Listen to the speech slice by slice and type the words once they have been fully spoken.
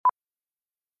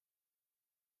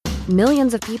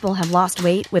Millions of people have lost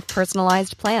weight with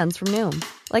personalized plans from Noom.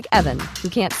 Like Evan, who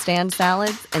can't stand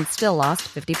salads and still lost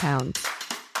 50 pounds.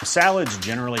 Salads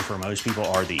generally for most people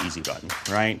are the easy button,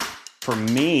 right? For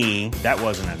me, that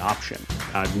wasn't an option.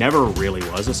 I never really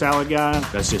was a salad guy.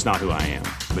 That's just not who I am.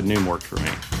 But Noom worked for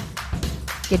me.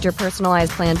 Get your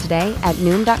personalized plan today at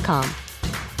Noom.com.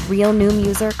 Real Noom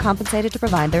user compensated to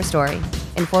provide their story.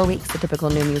 In 4 weeks, the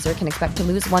typical Noom user can expect to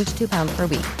lose 1 to 2 pounds per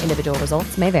week. Individual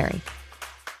results may vary.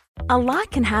 A lot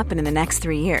can happen in the next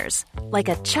 3 years. Like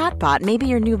a chatbot may be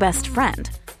your new best friend.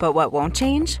 But what won't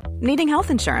change? Needing health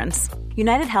insurance.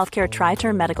 United Healthcare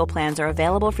Tri-Term Medical Plans are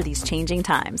available for these changing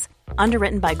times.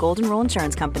 Underwritten by Golden Rule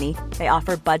Insurance Company, they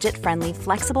offer budget-friendly,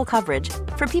 flexible coverage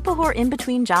for people who are in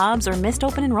between jobs or missed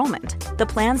open enrollment. The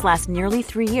plans last nearly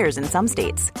 3 years in some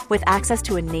states, with access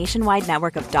to a nationwide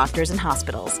network of doctors and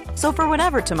hospitals. So for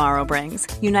whatever tomorrow brings,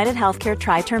 United Healthcare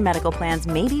Tri-Term Medical Plans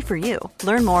may be for you.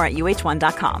 Learn more at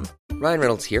uh1.com. Ryan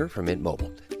Reynolds here from Mint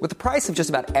Mobile. With the price of just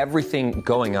about everything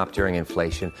going up during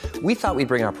inflation, we thought we'd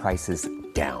bring our prices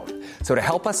down. So to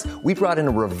help us, we brought in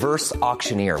a reverse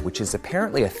auctioneer, which is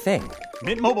apparently a thing.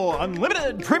 Mint Mobile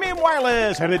Unlimited Premium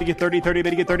Wireless. How to get 30, 30,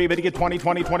 bit to get 30, bit to get 20,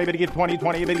 20, 20, bit to get 20,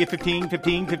 20, bit to get 15,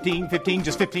 15, 15, 15,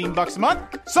 just $15 a month?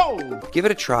 Sold! Give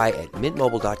it a try at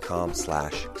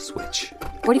mintmobile.com/switch.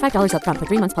 $45 up front for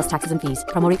 3 months plus taxes and fees.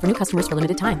 Promo rate for new customers for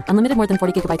limited time. Unlimited more than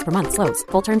 40 gigabytes per month. Slows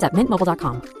full terms at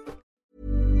mintmobile.com.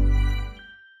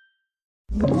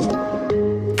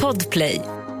 Podplay.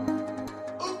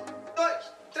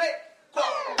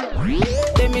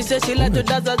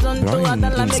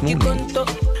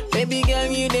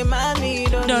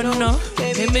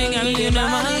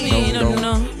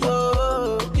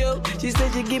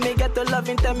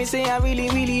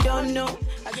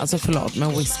 Alltså förlåt, men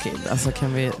whisky, alltså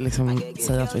kan vi liksom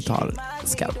säga att vi tar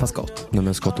skarpa skott? Nej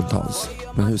men skottentals,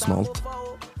 men hur smalt?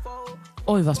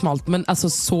 Oj vad smalt, men alltså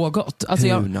så gott.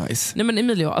 Alltså nice. Nej men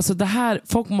Emilio, alltså det här,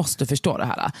 folk måste förstå det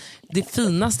här. Det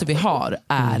finaste vi har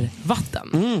är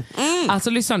vatten. Alltså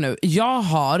lyssna nu, jag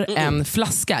har en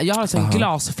flaska. Jag har alltså en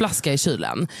glasflaska i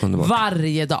kylen. Underbart.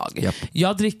 Varje dag. Yep.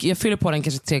 Jag fyller på den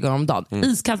kanske 3 gånger om dagen.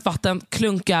 Iskallt vatten,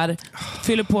 klunkar,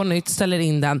 fyller på nytt, ställer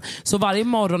in den. Så varje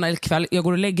morgon eller kväll, jag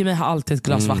går och lägger mig, har alltid ett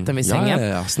glas vatten vid sängen.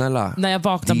 Ja, snälla. När jag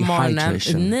vaknar på morgonen.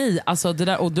 Nej, alltså det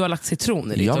där, och du har lagt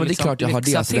citron i det. Ja men det är klart jag har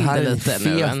det. Alltså, det här är en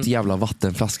fet jävla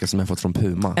vattenflaska som jag fått från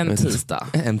Puma. En tisdag.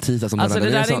 Som alltså det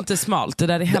där är inte smalt, det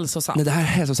där är hälsosamt. Nej, det här är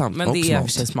hälsosamt. Men det är i och för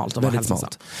sig smalt att vara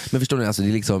hälsosamt. Men förstår ni, alltså det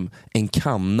är liksom en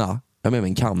kanna. Jag menar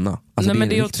en kanna. Alltså nej,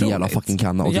 det är en riktig jävla fucking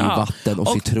kanna. Och det är vatten och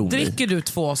citron. Dricker du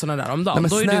 2 sådana där om dagen,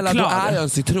 nej, men då snälla, är du klar. Då är jag en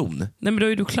citron. Nej men då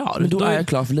är du klar. Men då är jag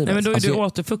klar för livet. Nej men då är alltså, du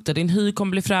återfuktad. Din hy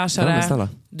kommer bli fräschare. Ja,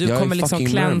 du kommer liksom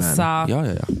klänsa. Ja.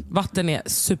 Vatten är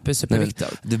super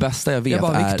viktigt. Det bästa jag vet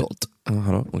är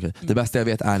okay. Det bästa jag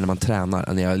vet är när man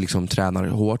tränar. När jag liksom tränar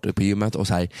hårt på gymmet och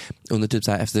så här, under typ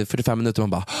så här, efter 45 minuter man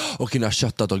bara och nu har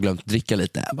köttat och glömt dricka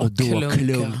lite. Och då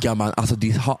klunkar man. Alltså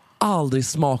det har aldrig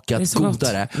smakat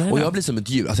godare. Och jag blir som ett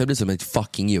djur. Alltså jag blir som ett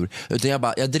fucking djur.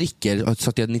 Utan jag dricker så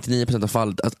att jag 99% av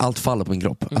fallet, att allt faller på min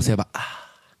kropp. Alltså jag bara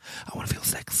I wanna feel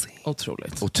sexy.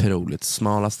 Otroligt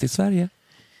smalast i Sverige.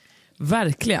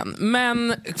 Verkligen.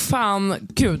 Men fan,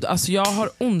 gud, alltså jag har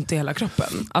ont i hela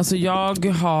kroppen. Alltså jag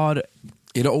har...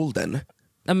 Är det åldern?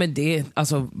 Ja men det är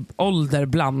alltså ålder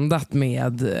blandat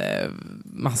med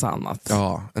massa annat.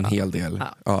 Ja, en hel del.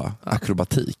 Ja.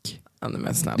 Akrobatik. Ja,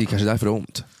 men snälla. Det är kanske därför det är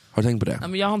ont. Har du tänkt på det? Ja,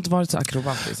 men jag har inte varit så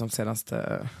akrobatisk som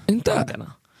senaste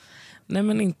dagarna. Nej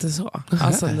men inte så.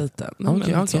 Alltså lite.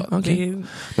 Okej.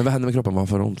 Men vad händer med kroppen? Vad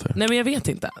får du ont för? Nej men jag vet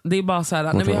inte. Det är bara så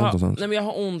här, när jag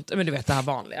har ont, men du vet det här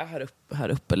vanliga här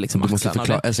uppe liksom. Du måste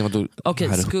förklara. Okej,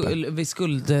 vid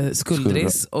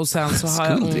skuldris och sen så har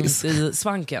jag ont i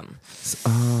svanken.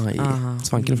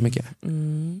 Svanken är för mycket?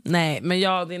 Nej, men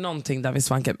det är någonting där vid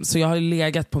svanken. Så jag har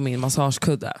legat på min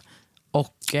massagekudde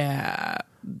och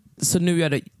så nu gör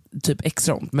det typ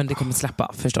extra ont, men det kommer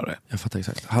släppa, förstår du? Jag fattar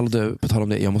exakt. Hallå du, på tal om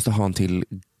det, jag måste ha en till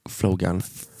Flogan.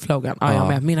 Jag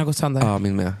med. Min har gått sönder. Ja,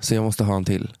 min med. Så jag måste ha en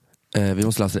till. Vi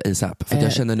måste läsa det ASAP. För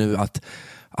jag känner nu att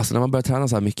alltså, när man börjar träna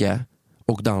så här mycket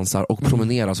och dansar och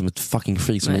promenerar som ett fucking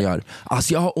freak som jag gör.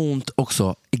 Alltså jag har ont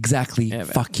också exactly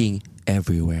fucking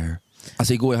everywhere.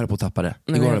 Alltså igår jag höll på att tappa det.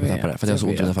 För att jag har så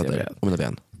ont i mina fötter och mina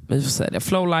ben. Vi får säga det.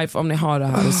 Flowlife, om ni har det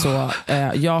här så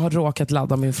jag har råkat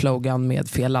ladda min Flogan med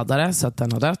fel laddare så att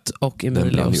den har dött. Och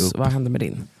Emilios, vad hände med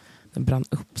din? Den brann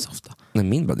upp så ofta. Nej,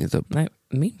 min brann inte upp. Nej,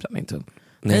 min brann inte upp.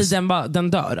 Nej,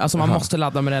 den dör. Alltså man måste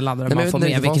ladda med den laddaren man får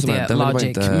med, vilket är Logic.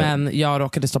 Inte... Men jag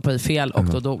råkade stoppa i fel och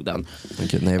då dog den.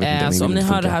 Okay, så om ni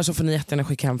hör det här så får ni jättegärna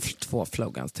skicka hem 2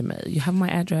 Flogans till mig. You have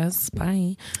my address.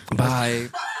 Bye.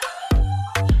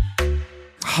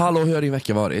 Hallå, hur har din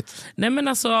vecka varit? Nej men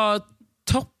alltså,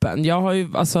 toppen. Jag har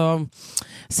ju, alltså,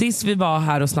 sist vi var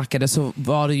här och snackade så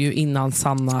var det ju innan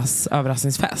Sannas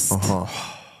överraskningsfest. Aha.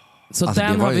 Så alltså,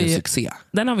 den det var har ju vi, en succé.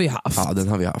 Den har vi haft. Ja, den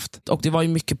har vi haft. Och det var ju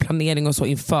mycket planering och så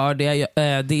inför det.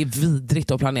 Det är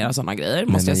vidrigt att planera sådana grejer,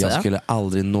 måste jag säga. Jag skulle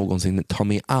aldrig någonsin ta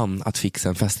mig an att fixa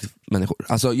en fest för människor.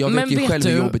 Alltså, jag vet ju själv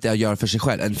hur jobbigt det är att göra för sig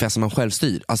själv. En fest som man själv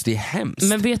styr. Alltså det är hemskt.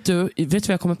 Men vet du vad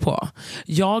jag kommer på?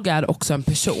 Jag är också en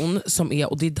person som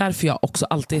är, och det är därför jag också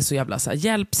alltid är så jävla så här,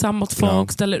 hjälpsam mot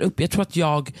folk, ställer upp. Jag tror att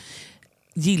jag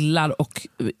gillar och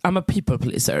I'm a people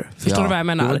pleaser. Förstår du vad jag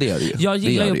menar? Jag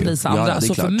gillar ju att plisa andra.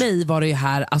 Så för mig var det ju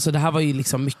här, alltså det här var ju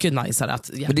liksom mycket niceare att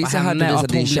hjälpa men det är så här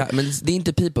henne. Men det är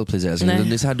inte people pleaser.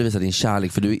 Det är så här du visar din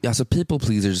kärlek. För du, alltså people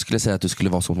pleaser skulle säga att du skulle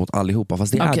vara så mot allihopa.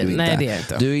 Fast det är du inte. Nej, det är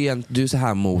inte. Du är så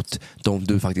här mot de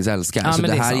du faktiskt älskar. Ja,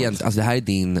 så det här är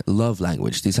din love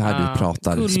language. Det är så här du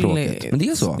pratar språket. Men det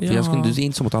är så. För du är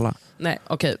inte så mot alla. Nej,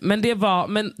 okej. Men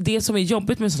det som är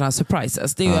jobbigt med sådana här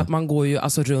surprises, det är ju att man går ju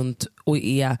alltså runt och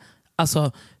är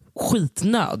alltså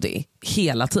skitnödig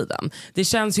hela tiden. Det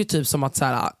känns ju typ som att så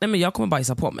här, nej men jag kommer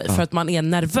bajsa på mig för att man är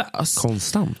nervös.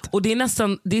 Konstant. Och det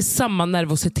är samma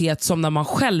nervositet som när man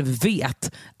själv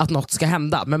vet att något ska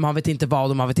hända men man vet inte vad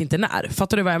och man vet inte när.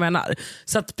 Fattar du vad jag menar?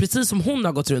 Så att precis som hon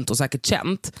har gått runt och säkert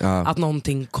känt att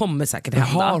någonting kommer säkert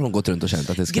hända. Har hon gått runt och känt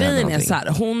att det ska hända någonting? Grejen är så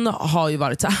här, hon har ju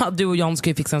varit så här, du och John ska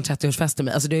ju fixa en 30-årsfest till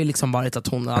mig. Alltså det har ju liksom varit att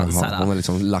hon har så här, hon har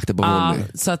liksom lagt det på volley.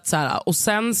 Så här, och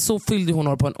sen så fyllde hon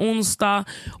år på en onsdag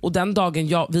och den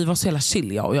dagen vi var så jävla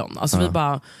chill, jag och John. Alltså vi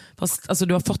bara, fast, alltså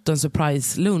du har fått en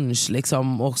surprise lunch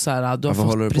liksom, och så här, du har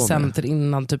fått presenter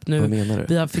innan typ nu.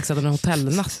 Vi har fixat en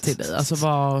hotellnatt till dig.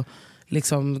 Alltså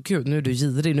liksom, gud nu är du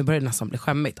girig, nu börjar det nästan bli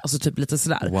skämmigt. Alltså typ lite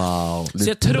sådär. Wow. Så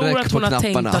jag tror att hon har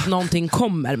tänkt att någonting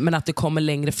kommer, men att det kommer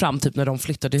längre fram, typ när de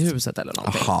flyttar till huset eller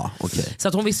någonting. Aha, okay. Så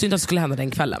att hon visste ju inte att det skulle hända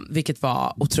den kvällen, vilket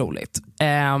var otroligt.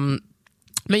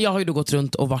 Men jag har ju då gått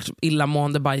runt och varit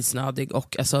illamående, bajsnödig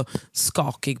och alltså,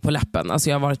 skakig på läppen. Alltså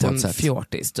jag har varit en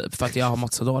fjortis typ, för att jag har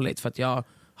mått så dåligt. För att jag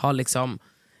har liksom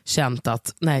känt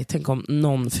att, nej, tänk om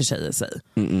någon försäger sig.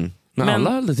 Men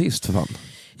alla höll det tyst för fan.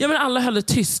 Ja men alla höll det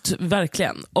tyst,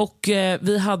 verkligen. Och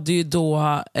vi hade ju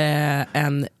då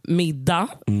en middag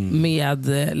med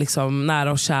liksom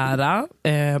nära och kära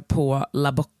på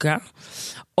La Boca.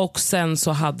 Och sen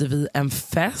så hade vi en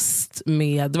fest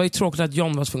med, det var ju tråkigt att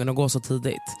John var tvungen att gå så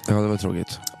tidigt. Ja det var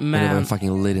tråkigt. Men det var en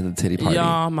fucking lit in the titty party.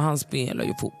 Ja men han spelar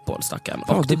ju fotboll, stackaren.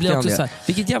 Och det blir också så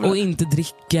här, och inte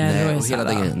dricker. Nej, och hela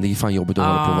det är fan jobbigt att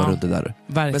hålla på och vara runt det där.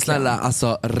 Verkligen. Men snälla,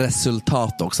 alltså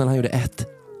resultat också. Han gjorde ett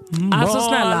alltså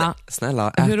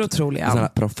snälla hur otrolig är han?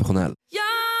 Professionell.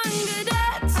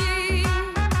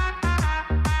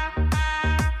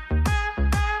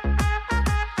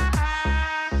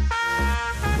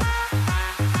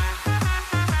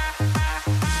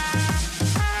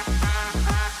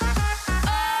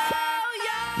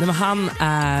 Nej, men han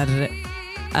är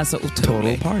alltså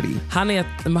otrolig. Total party.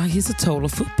 He's a total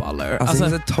footballer. Alltså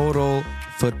he's a total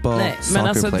football. Nej, men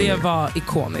alltså det var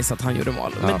ikoniskt att han gjorde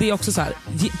mål. Men det är också så här,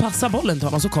 passa bollen till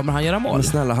honom så kommer han göra mål. Men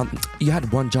snälla, you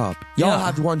had one job. Jag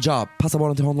hade one job. Passa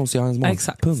bollen till honom så gör han mål.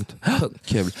 Exakt. Punkt.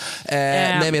 Kul.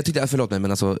 Nej men jag tyckte, förlåt mig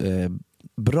men alltså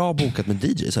bra bokat med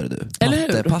DJs hörde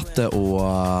du. Patte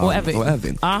och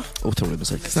Evin. Otrolig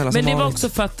musik. Snälla, men det var också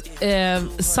för att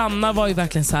Sanna var ju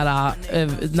verkligen så här,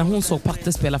 när hon såg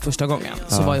Patte spela första gången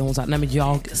så var ju hon så här, nej men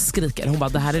jag skriker. Hon bara,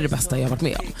 det här är det bästa jag har varit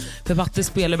med om. För Patte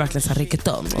spelar verkligen så här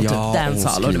reggaeton och typ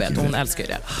dancehall och du vet, hon älskar ju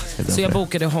det. Så jag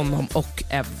bokade honom och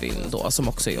Evin då, som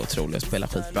också är otrolig och spelar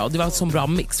skitbra. Och det var en sån bra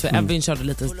mix, för Evin körde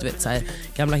lite du vet, så här,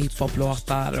 gamla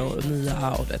hiphop-låtar och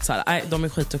nya och det så här. Nej, de är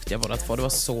skitduktiga båda två. Det var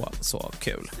så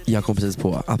kul. Jag kom precis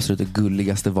på, absolut det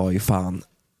gulligaste var ju fan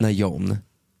när John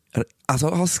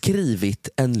har skrivit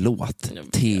en låt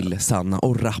till Sanna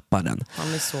och rappar den.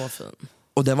 Han är så fin.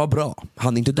 Och den var bra.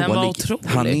 Han är inte dålig.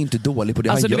 Han är inte dålig på det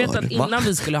alltså, han gör. Du vet att innan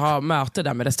vi skulle ha möte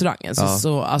där med restaurangen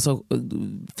så alltså,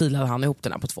 filade han ihop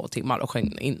den här på 2 timmar och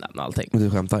sjöng in den och allting. Men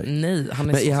du skämtar? Nej, han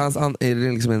är men är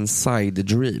det liksom en side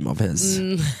dream of his?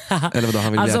 Eller vadå,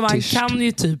 han vill alltså bli artist? Man kan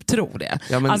ju typ tro det.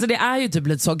 Ja, men... Alltså det är ju typ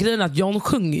lite så. Grejen att John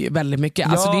sjunger ju väldigt mycket.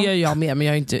 Alltså det gör jag med, men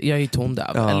jag är ju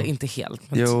tondöv. Eller inte helt.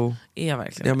 Men jo. Är jag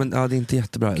verkligen? Ja, men det är inte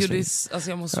jättebra. Gud, alltså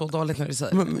jag mår så dåligt när du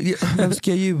säger. Men, vem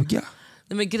ska jag ljuga?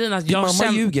 Nej, men grejen att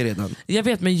mamma ljuger redan. Jag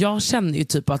vet, men jag känner ju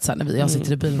typ att när jag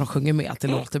sitter i bilen och sjunger med att det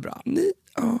låter bra.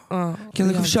 Kan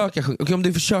du försöka sjunga? Okej, om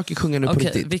du försöker sjunga nu på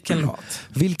riktigt. Vilken låt?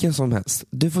 Vilken som helst.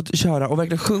 Du får köra och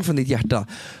verkligen sjung från ditt hjärta.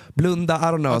 Blunda, I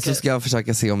don't know, så ska jag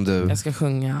försöka se om du... Jag ska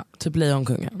sjunga typ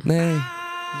Lejonkungen. Nej,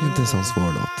 inte en sån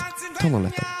svår låt. Ta någon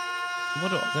lättare.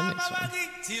 Vadå? Den är svår.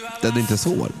 Den är inte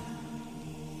svår.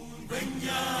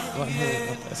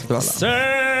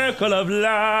 Circle of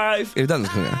life. Är det den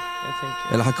som sjunger?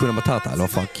 Eller Hakuna Matata, eller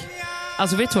vad fuck?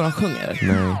 Alltså vet du vad de sjunger?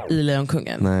 Nej. I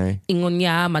Lejonkungen? Nej.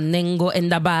 Ingonyama nengo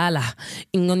endabala.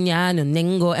 Ingonyano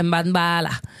nengo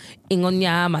embabala.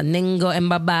 Ingonyama nengo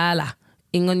embabala.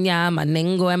 Ingonyama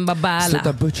nengo embabala.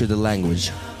 Sluta butcher the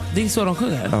language. Det är så de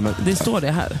sjunger? Ja, men, det står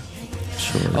det här.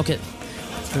 Sure. Okej.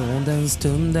 Från den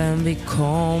stunden vi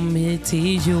kom hit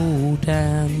till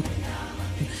jorden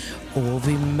och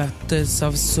vi möttes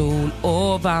av sol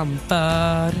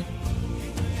ovanför,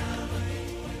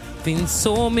 finns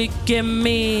så mycket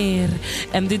mer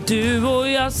än det du och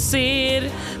jag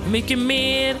ser. Mycket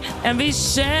mer än vi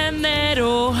känner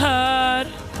och hör.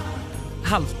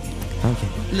 Halvt. Okay.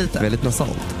 Lite. Väldigt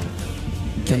nasalt.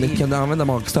 Kan du använda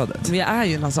magstödet? Vi är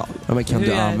ju nasal. Ja, men kan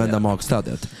du använda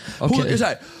magstödet? Okay. Så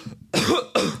här.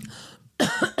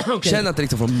 Okay. Känn att det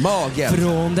liksom från magen.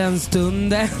 Från den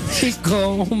stunden vi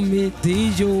kom hit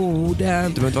till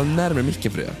jorden. Du behöver inte vara närmare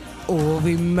micken för det. Och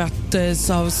vi möttes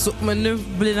av så... Men nu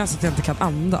blir det nästan att jag inte kan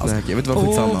andas. Nej, jag vet vad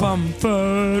skitsamma.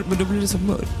 Ovanför. Men då blir det så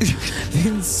mörkt. Det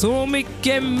finns så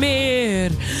mycket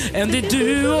mer än det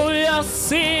du och jag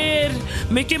ser.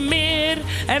 Mycket mer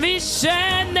än vi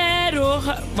känner och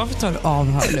hör. Varför tar du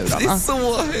av hörlurarna? Det är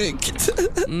så högt.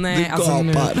 Nej, du alltså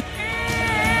gapar. Nu.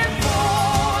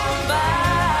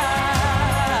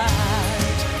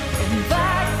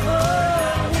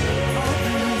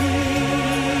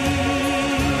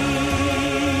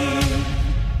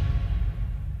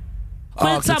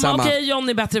 Skitsamma, okej, John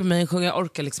är bättre för mig. Jag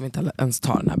orkar liksom inte ens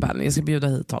ta den här banden. Jag ska bjuda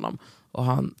hit honom och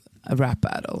han rap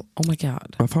battle. Oh my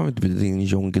god. Varför har vi inte bjudit in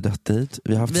John Guidetti hit?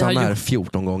 Vi har haft Sanna här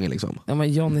 14 gånger liksom. Ja,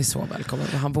 men John är så välkommen.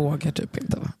 Han vågar typ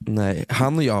inte, va? Nej,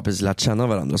 han och jag har precis lärt känna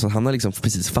varandra. Så han har liksom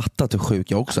precis fattat hur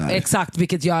sjuk jag också är. Exakt,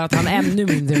 vilket gör att han ännu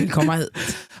mindre vill komma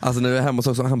hit. Alltså när vi är hemma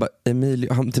så han bara,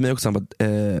 Emilio, han till mig också, han bara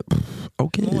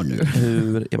okej,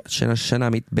 hur? Jag bara, känna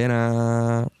mitt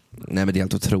bena. Nej, men det är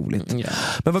helt otroligt. Yeah.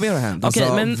 Men vad mer har hänt? Okej,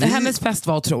 alltså, men hennes fest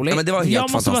var otrolig. Ja, men det var helt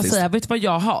jag måste bara säga, vet du vad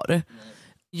jag har?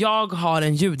 Jag har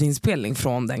en ljudinspelning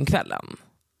från den kvällen.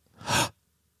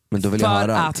 Men då vill för jag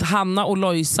höra att Hanna och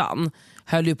Lojsan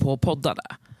höll ju på och poddade.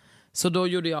 Så då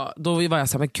var jag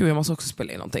så här, men gud, jag måste också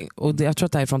spela in någonting. Och jag tror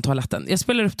att det här är från toaletten. Jag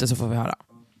spelar upp det så får vi höra.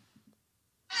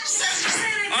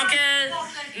 Okej,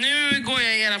 nu går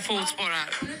jag i era fotspår här.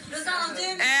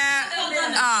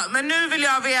 Men nu vill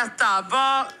jag veta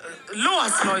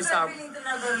lås Lojsan.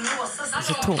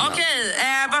 Okej,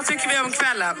 vad tycker vi om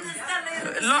kvällen?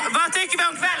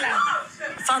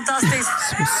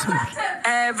 Fantastiskt.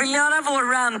 Vill ni höra vår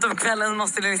rant om kvällen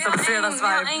måste ni lyssna på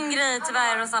Fredagsvibe. En grej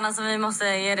tyvärr, Rosanna, som vi måste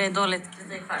ge dig dåligt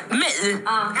kritik för. Mig?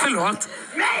 Förlåt.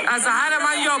 Alltså här har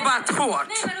man jobbat hårt.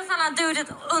 Nej men Rosanna, du har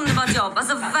ett underbart jobb.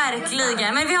 Alltså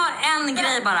verkligen. Men vi har en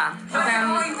grej bara.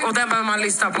 Och den behöver man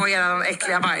lyssna på er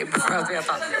äckliga vibe för att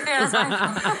veta.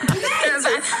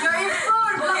 Fredagsvibe.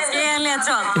 Ska jag ge en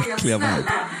ledtråd? äckliga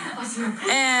vibe.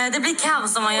 Det blir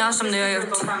kaos om man gör som du har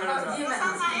gjort.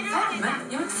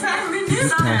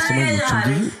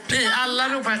 Nej, alla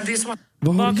ropar. Det är som att...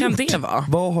 Vad kan det vara?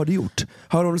 Vad har du gjort?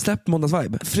 Har de släppt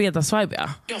måndagsvibe? Fredagsvibe, ja.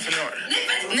 Jag förlorar.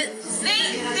 Nej,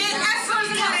 det är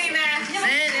fullt här inne.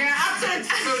 Nej, det är absolut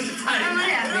fullt här inne.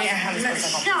 Det är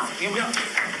hemskt.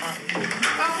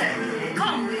 Okej,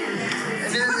 kom.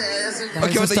 Det här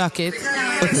är så stökigt.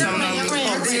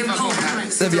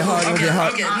 Vi har.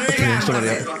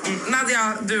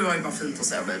 Nadia, du har ju bara fint att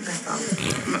säga.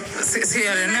 Ser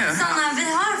jag det nu? Rosanna, vi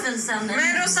har fint sändning.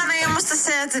 Men Rosanna, jag måste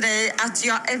säga till dig att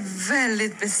jag är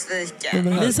väldigt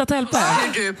besviken. Lisa Tälpe.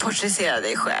 Hur du porträtterar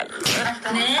dig själv.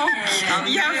 Nej.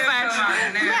 Jämfört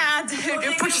med hur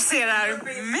du porträtterar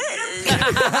mig.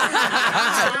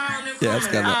 Jag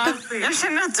älskar det. Jag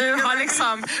känner att du har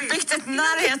liksom byggt ett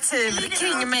narrativ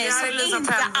kring mig som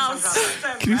inte alls...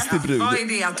 Kristi brud. Vad är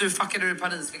det att du fuckade ur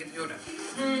Paris, vilket du gjorde?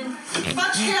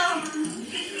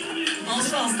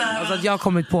 Alltså att jag har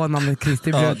kommit på namnet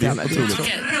Kristi brud. Ja, det är otroligt.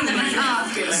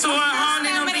 Så har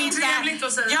ni någonting trevligt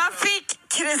att säga? Jag fick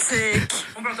kritik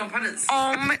Hon pratar om Paris.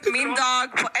 om min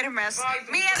dag på Hermes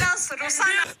medans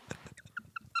Rosanna...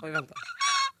 Oj, vänta.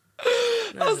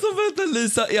 Alltså vänta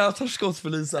Lisa, jag tar skott för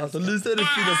Lisa. Alltså Lisa är det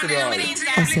finaste du har.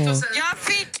 Jag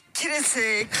fick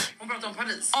kritik Hon pratar om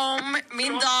Paris. om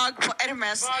min dag på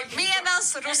Hermes medans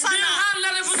Rosanna Du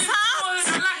handlade på ditt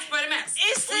lagt på Hermes.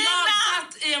 i sina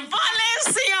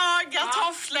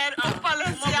Balenciaga-tofflor och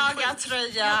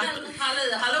Balenciaga-tröja.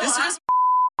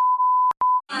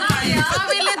 Vad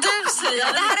ville du säga?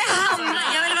 Det här är Hanna.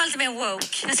 Jag vill vara lite mer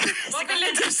woke. Vad vill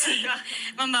du säga?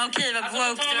 Man bara okej, vad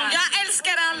woke du är. Jag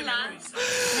älskar alla.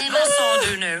 Nej, Vad sa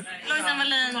du nu? Lojsan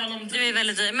Wallin, du är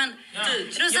väldigt dyr. Men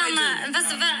Rosanna,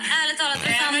 fast ärligt talat,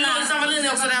 Men Lojsan Wallin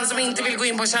är också den som inte vill gå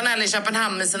in på Chanel i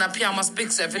Köpenhamn med sina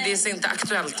pyjamasbyxor, för det ser inte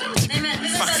aktuellt ut. Nej, men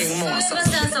Fucking mås.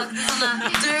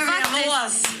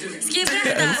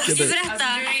 Du ska jag berätta?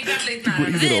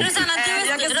 Rosanna,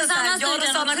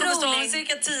 Rosanna kommer stå om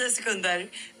cirka 10 sekunder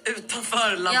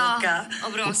utanför La Boca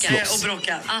och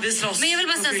bråka. Vi slåss. Men jag vill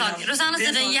bara säga en sak. Rosanna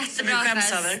styrde en jättebra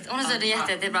fest. Hon styrde en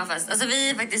jättebra fest. Alltså vi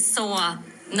är faktiskt så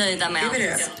nöjda med allt. Det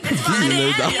är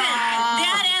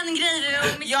en grej.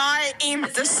 Jag är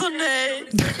inte så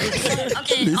nöjd.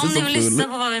 Okej, om ni vill lyssna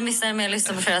på vad vi missar med att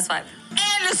lyssna på Fredagsvibe.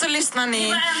 Eller så lyssnar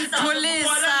ni på Lisa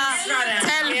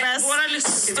Tellbes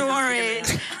story.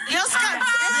 Jag har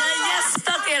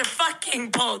gästat er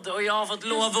fucking podd och jag har fått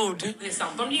lovord. Det är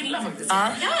sant, de gillar faktiskt. Ja.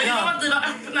 Jag var att ni var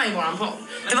öppna i våran podd.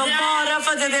 Det var bara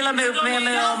för att jag delade upp med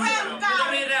mig om...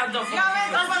 De är rädda för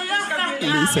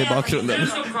Lisa i bakgrunden.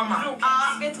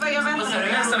 Ja, vet du vad jag väntar på?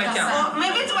 Nästa vecka.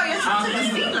 Men vet du vad jag tror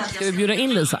du vill? Ska vi bjuda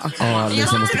in Lisa? Ja,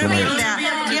 Lisa måste komma hit.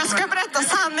 Jag ska berätta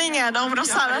sanningen om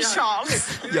Rosanna Charles.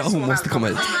 Ja, hon måste komma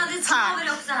hit.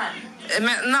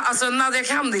 Men alltså, Nadia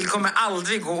Kandil kommer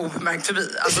aldrig gå obemärkt förbi.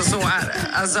 Alltså så är det.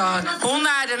 Alltså, hon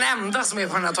är den enda som är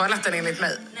på den här toaletten enligt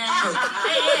mig.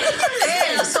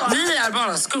 Ni är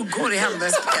bara skuggor i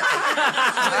hennes spel.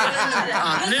 Ja,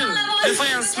 nu får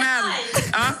jag en smäll.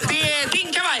 Ja, det är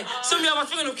din kavaj som jag var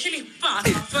tvungen att klippa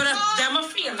för att den var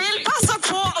fel. Vill passa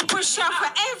på att pusha för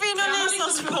Evin och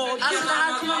Lisas podd. Alltså det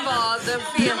här kommer vara den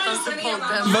fetaste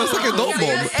podden. Vad snackar de om?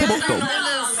 Ta bort dem.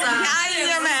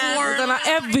 Den har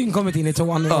Evin kommit in i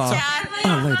toan nu också.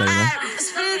 Alla är där inne.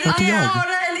 Vart är jag?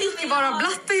 Eller icke bara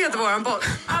blatte heter våran podd.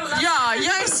 Ja,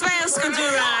 jag är svensk och du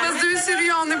är... Men du är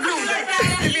syrian i blodet.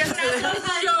 Det vet vi.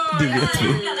 Det vet vi.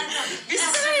 Vi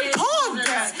spelar in podd!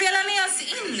 Spelar ni oss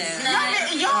in nu?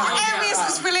 Ja, Evin ska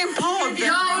spela in podd.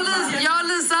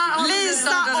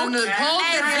 Lisa och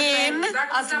Evin.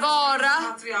 Att vara...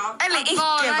 Eller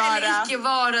icke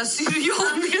vara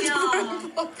syrian i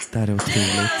Det här är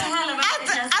otroligt.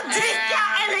 Att dricka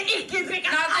eller icke dricka.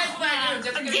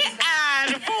 Det är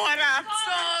vårat.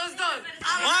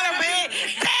 Wanna be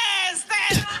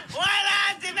tested.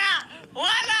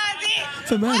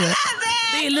 Vem är det?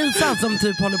 Det är Lisa som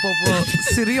typ håller på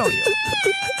Syrian.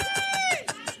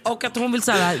 Och att hon vill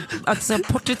såhär, att så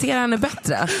porträttera henne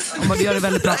bättre. Om man gör det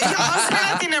väldigt bra. Jag har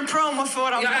spelat in en promo för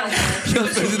våran podd.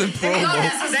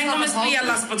 Den kommer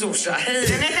spelas på torsdag.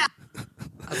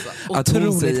 Att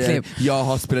hon säger jag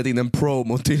har spelat in en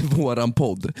promo till våran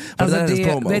podd. Alltså det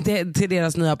är till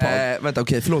deras nya podd. Vänta,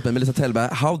 okej, förlåt mig, men Lisa Tellberg,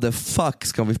 how the fuck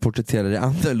ska vi porträttera det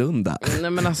annorlunda?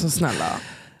 Nej men alltså snälla.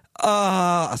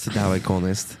 Alltså det här var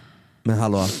ikoniskt. Men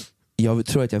hallå, jag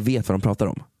tror att jag vet vad de pratar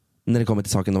om när det kommer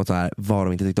till saken om att så här, vad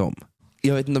de inte tyckte om.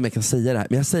 Jag vet inte om jag kan säga det här,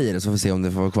 men jag säger det så får vi se om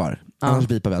det får vara kvar. Annars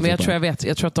bipar vi. Men jag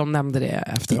tror att de nämnde det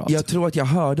efteråt. Jag tror att jag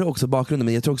hörde också bakgrunden,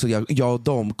 men jag tror också att jag och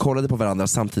de kollade på varandra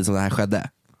samtidigt som det här skedde.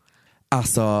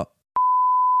 Alltså...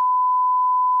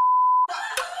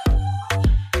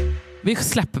 Vi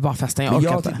släpper bara festen, jag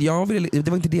orkar inte. Det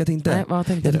var inte det jag tänkte. Nej, vad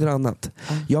tänkte jag tänkte något annat.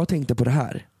 Jag tänkte på det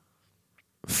här.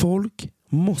 Folk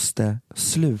måste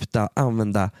sluta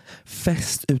använda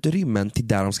festutrymmen till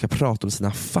där de ska prata om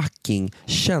sina fucking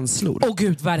känslor. Åh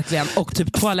gud, verkligen. Och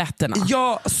typ toaletterna.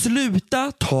 Ja,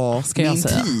 sluta ta min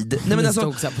tid. Nej, men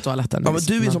alltså, stod på toaletten. Ja, men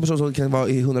du är en sån person som kan vara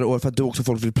i 100 år för att du också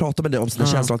folk vill prata med dig om sina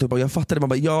känslor. Och jag fattar det, man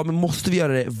bara, ja men måste vi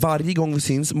göra det varje gång vi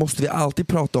syns? Måste vi alltid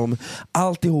prata om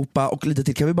alltihopa och lite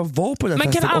till? Kan vi bara vara på den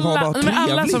här festen och ha bara trevligt?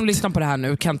 Men alla som lyssnar på det här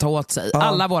nu kan ta åt sig.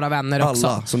 Alla våra vänner också.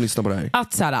 Alla som lyssnar på det här.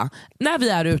 Att så här, när vi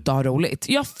är ute och har roligt,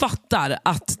 jag fattar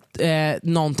att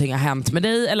någonting har hänt med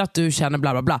dig eller att du känner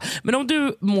bla bla bla. Men om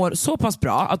du mår så pass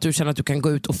bra att du känner att du kan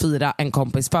gå ut och fira en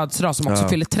kompis födelsedag som också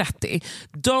fyller 30,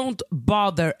 don't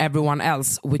bother everyone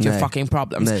else with your fucking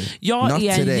problems. Jag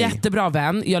är en jättebra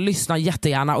vän, jag lyssnar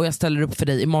jättegärna och jag ställer upp för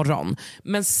dig imorgon.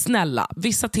 Men snälla,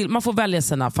 man får välja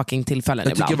sina fucking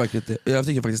tillfällen ibland. Jag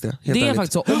tycker faktiskt det. Det är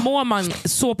faktiskt så. Och mår man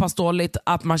så pass dåligt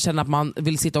att man känner att man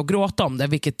vill sitta och gråta om det,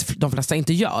 vilket de flesta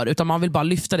inte gör, utan man vill bara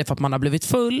lyfta det för att man har blivit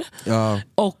full.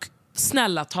 Och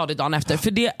snälla ta det dagen efter.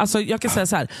 För det, alltså, jag kan säga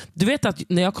så här, du vet att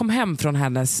när jag kom hem från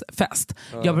hennes fest,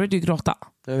 jag började ju gråta.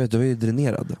 Jag vet, du var ju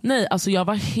dränerad. Nej, alltså jag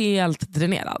var helt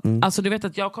dränerad. Alltså du vet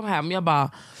att jag kom hem, jag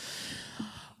bara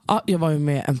jag var ju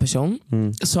med en person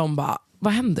som bara,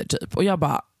 vad händer typ? Och jag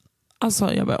bara,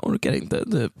 Alltså jag orkar inte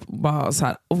typ, bara så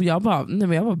här. Och jag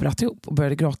bara bröt ihop och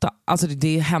började gråta. Alltså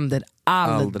det händer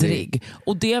aldrig.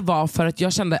 Och det var för att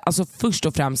jag kände, alltså först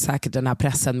och främst säkert den här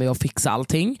pressen med att fixa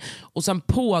allting. Och sen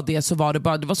på det så var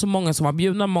det var så många som var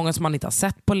bjudna, många som man inte har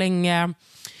sett på länge.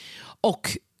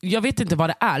 Och jag vet inte vad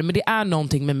det är, men det är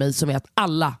någonting med mig som är att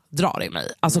alla drar i mig.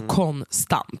 Alltså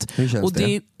konstant. Hur känns och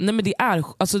det? Nej, men det är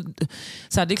alltså,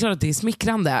 så här, det är klart att det är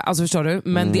smickrande, alltså, förstår du?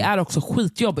 Men det är också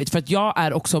skitjobbigt. För att jag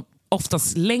är också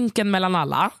oftast länken mellan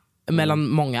alla, mellan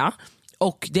många.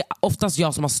 Och det är oftast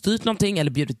jag som har styrt någonting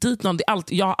eller bjudit dit någon.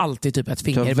 Jag har alltid typ ett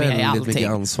finger med i allting. Du har väldigt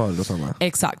mycket ansvar och sådana.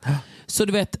 Exakt. Så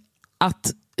du vet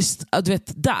att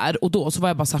där och då så var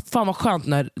jag bara så här, fan vad skönt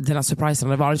när den här surprisen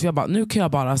hade varit. För jag bara, nu kan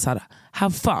jag bara så här,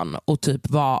 have fun och typ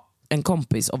vara en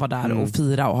kompis och vara där och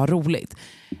fira och ha roligt.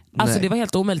 Alltså det var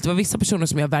helt omöjligt. Det var vissa personer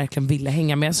som jag verkligen ville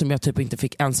hänga med som jag typ inte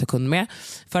fick en sekund med.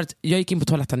 För att jag gick in på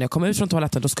toaletten, när jag kom ut från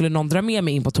toaletten då skulle någon dra med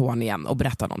mig in på toan igen och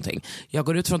berätta någonting. Jag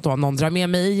går ut från toan, någon drar med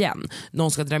mig igen.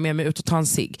 Någon ska dra med mig ut och ta en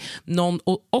cigg.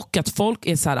 Och att folk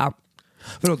är så här.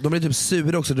 Förlåt, de blir typ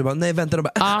sura också. Du bara, nej vänta, de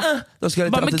bara, de ska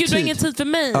men gud, du har ingen tid för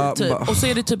mig typ. Och så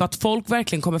är det typ att folk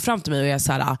verkligen kommer fram till mig och är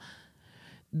så här.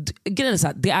 Grejen är så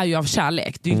här, det är ju av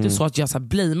kärlek. Det är ju inte så att jag så här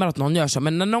blamear att någon gör så.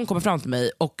 Men när någon kommer fram till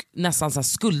mig och nästan så här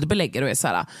skuldbelägger och är så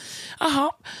här,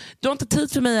 aha, du har inte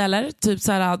tid för mig eller? Typ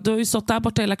så här, du har ju stått där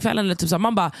borta hela kvällen eller typ så här,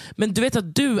 man bara, men du vet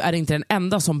att du är inte den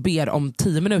enda som ber om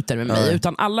 10 minuter med mig,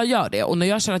 utan alla gör det. Och när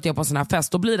jag känner att jag är på en sån här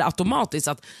fest, då blir det automatiskt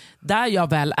att där jag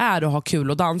väl är och har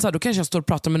kul och dansar, då kanske jag står och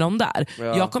pratar med någon där.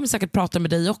 Jag kommer säkert prata med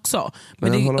dig också.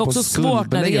 Men det är också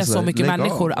svårt när det är så mycket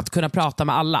människor att kunna prata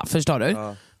med alla, förstår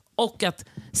du? Och att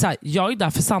så här, jag är där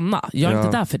för Sanna, jag är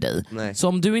inte där för dig. Så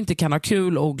om du inte kan ha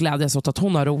kul och glädjas åt att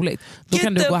hon har roligt, då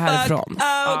kan du gå härifrån.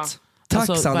 Tack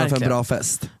alltså, Sanna verkligen. för en bra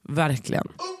fest. Verkligen.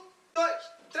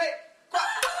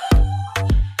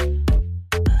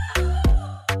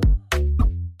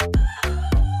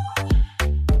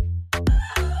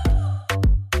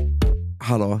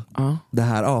 Hallå, det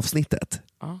här avsnittet,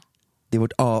 det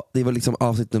var liksom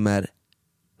avsnitt nummer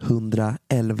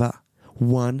 111.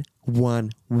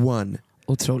 111.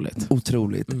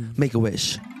 Otroligt. Make a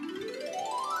wish.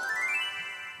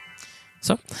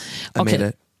 Så.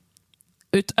 Okay.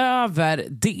 Utöver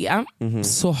det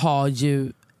så har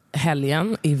ju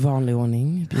helgen i vanlig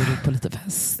ordning bjudit på lite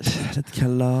fest. Lite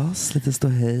kalas, lite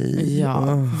ståhej.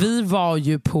 Ja. Vi var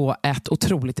ju på ett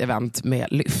otroligt event med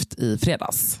Lyft i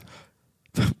fredags.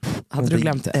 Hade du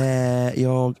glömt det?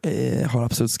 Jag har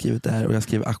absolut skrivit det här och jag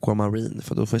skrev Aquamarine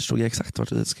för då förstod jag exakt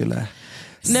vart vi skulle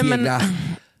segla.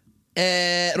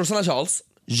 Rosanna Charles,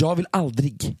 jag vill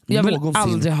aldrig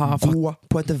någonsin gå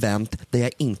på ett event där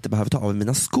jag inte behöver ta av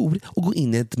mina skor och gå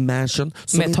in i ett mansion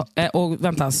och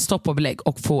vänta, stopp och belägg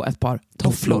och få ett par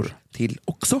tofflor till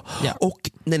också.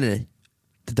 Och nej,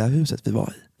 det där huset vi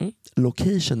var i,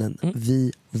 locationen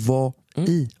vi var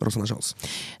i Rosanna Charles.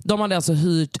 De hade alltså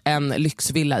hyrt en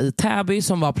lyxvilla i Täby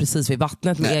som var precis vid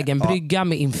vattnet med egen brygga,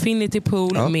 med infinity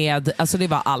pool, med, alltså det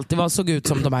var allt. Det såg ut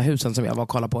som de här husen som jag var och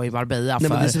kollade på i Marbella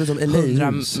för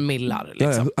 100 millar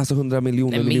liksom. Alltså 100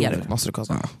 miljoner. Mer måste det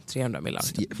kosta. 300 millar.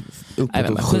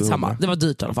 Skitsamma. Det var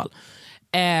dyrt i alla fall.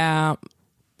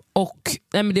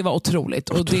 Men det var otroligt.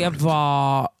 Och det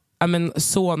var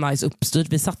så nice uppstyrt.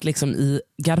 Vi satt liksom i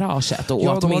garaget och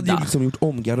åt middag. De hade liksom gjort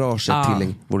om garaget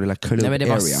till vår lilla club area.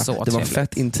 Det var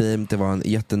fett intimt. Det var en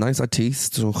jättenice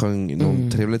artist som sjöng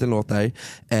någon trevlig liten låt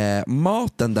där.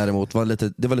 Maten däremot var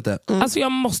lite Alltså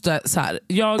jag måste så här,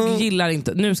 jag gillar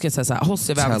inte, nu ska jag säga så här, Hoss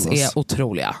Events är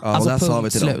otroliga. Alltså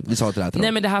punkt slut. Vi sa det här till dem.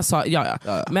 Nej men det här sa ja.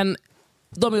 Men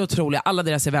de är otroliga, alla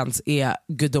deras events är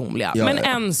gudomliga. Men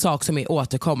en sak som är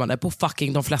återkommande på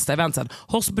fucking de flesta eventsen,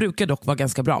 Hoss brukar dock vara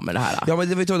ganska bra med det här. Ja men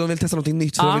det vet du, de vill testa något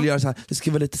nytt så de vill göra så här, det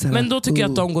ska vara lite så här. Men då tycker jag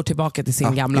att de går tillbaka till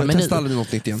sin gamla meny. Testa aldrig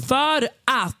något nytt igen. För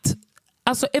att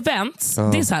alltså events, det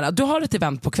är så här, du har ett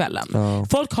event på kvällen.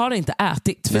 Folk har inte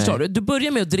ätit, förstår du? Du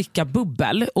börjar med att dricka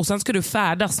bubbel och sen ska du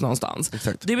färdas någonstans.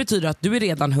 Exakt. Det betyder att du är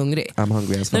redan hungrig. I'm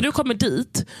hungry as well. När du kommer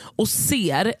dit och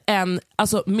ser en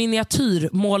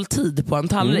miniatyrmåltid på en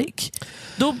tallrik,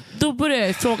 då börjar jag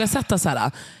ifrågasätta så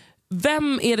här,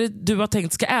 vem är det du har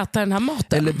tänkt ska äta den här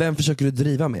maten? Eller vem försöker du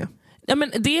driva med? Ja,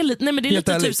 men det är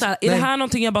lite typ så här, är det här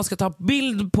någonting jag bara ska ta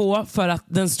bild på för att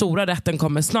den stora rätten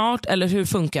kommer snart, eller hur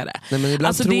funkar det? Nej, men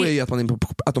ibland tror jag ju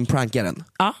att de prankar den.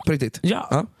 På riktigt.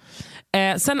 Ja.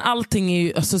 Sen allting är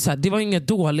ju alltså, så här, det var inga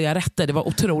dåliga rätter, det var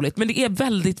otroligt, men det är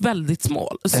väldigt, väldigt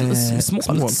snålt.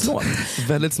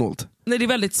 Väldigt snålt. Nej, det är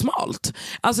väldigt smalt.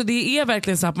 Alltså det är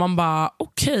verkligen så att man bara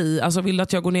okej, alltså vill du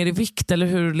att jag går ner i vikt eller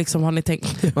hur liksom har ni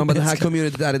tänkt? Man bara, det här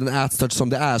communityt är den ätstört som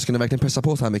det är, ska ni verkligen pressa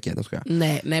på så här mycket?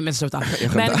 Nej men sluta.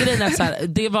 Men grejen är så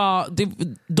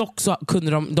här, dock så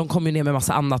kunde de kom ju ner med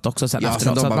massa annat också sen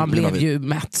efteråt, så att man blev ju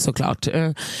mätt såklart.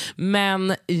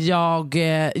 Men jag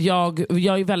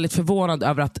är väldigt förvånad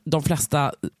över att de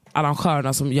flesta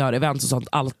arrangörerna som gör events och sånt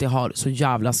alltid har så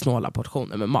jävla snåla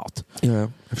portioner med mat. Ja,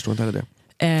 jag förstår inte heller det.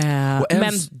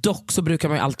 Men dock så brukar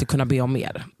man ju alltid kunna be om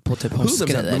mer på typ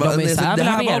hostgrejer.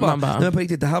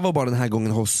 Det här var bara den här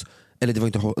gången hos, eller det var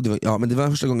inte, men det var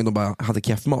första gången de bara hade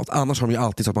keff mat. Annars har de ju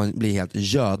alltid så att man blir helt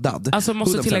gödad. Alltså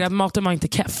måste tillägga att maten var inte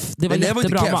keff. Det var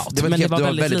jättebra mat, men det var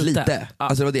väldigt lite. Ja.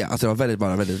 Alltså det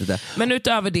var väldigt lite. Men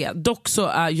utöver det, dock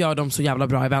så gör de så jävla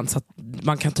bra event så att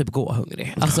man kan typ gå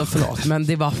hungrig. Alltså förlåt, men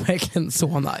det var verkligen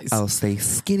så nice. I'll stay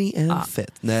skinny and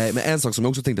fit. Nej, men en sak som jag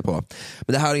också tänkte på, men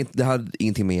det här har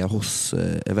ingenting med hos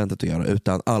eventet att göra,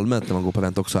 utan allmänt när man går på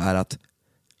event också, är att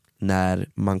när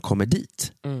man kommer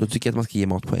dit, då tycker jag att man ska ge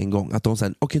mat på en gång. Att de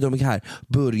sen, okej, de är här,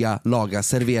 börja, laga,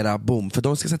 servera, boom. För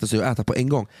de ska sätta sig och äta på en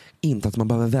gång. Inte att man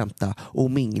behöver vänta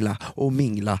och mingla. Och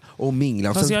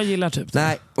fast sen, jag gillar typ det.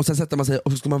 Nej, och sen sätter man sig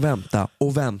och så ska man vänta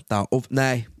och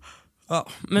nej. Ja,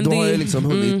 men då har jag liksom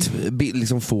hunnit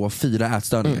liksom få 4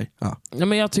 ätstörningar. Ja,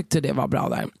 men jag tyckte det var bra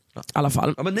där. I alla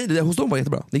fall. Ja, men nej, hos dem var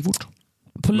jättebra. Det gick fort.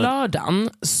 På lördagen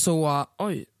så,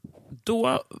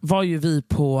 då var ju vi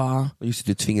på... Just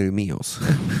det, du tvingar ju med oss.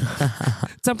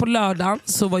 Sen på lördagen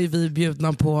så var ju vi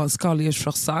bjudna på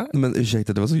skaldjursfrossa. Men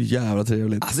ursäkta, det var så jävla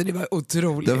trevligt. Alltså det var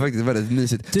otroligt. Det var faktiskt väldigt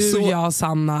mysigt. Jag,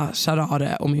 Sanna,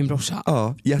 Sharare och min brorsa.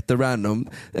 Ja, jätterandom.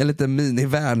 En liten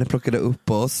minivän plockade upp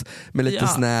oss med lite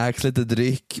snacks, lite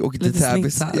dryck och lite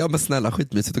tävlis. Ja men snälla,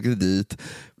 skitmysigt, åkte dit.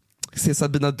 Se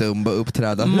Sabina Dumba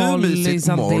uppträda. Molly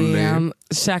Sandén,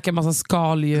 käka massa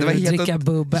skaldjur, dricka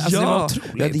bubbel. Alltså det var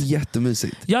otroligt. Det är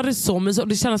jättemysigt. Jag hade så mysigt och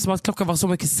det kändes som att klockan var så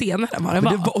mycket senare än vad det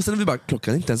var. Och sen vi bara,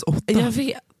 klockan är inte ens 8. Jag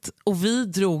vet. Och vi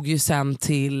drog ju sen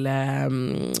till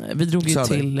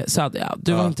Söder. Ja.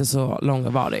 Du var inte så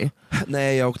långvarig.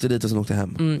 Nej, jag åkte dit och sen åkte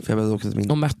hem. För jag åkte till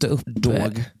min och mötte upp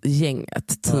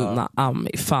gänget. Tina,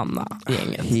 Ami, Fanna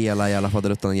gänget. Hela jävla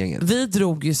faderuttan gänget. Vi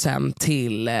drog ju sen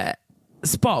till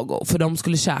Spago för de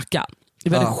skulle käka. Det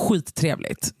var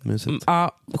skittrevligt.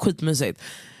 Ja, skitmysigt.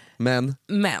 Men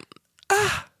nej,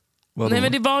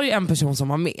 men det var ju en person som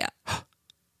var med.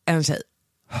 En tjej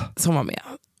som var med.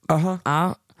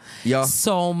 Ja.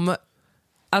 Som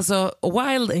alltså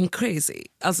wild and crazy.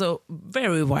 Alltså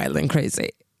very wild and crazy.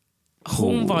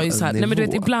 Hon var ju så här, nej men du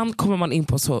vet, ibland kommer man in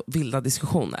på så vilda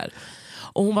diskussioner.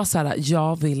 Och hon var så här,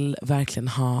 jag vill verkligen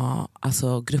ha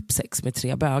alltså gruppsex med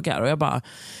 3 bögar. Och jag bara,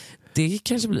 det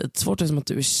kanske blir lite svårt som att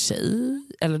du är tjej.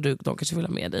 Eller de kanske vill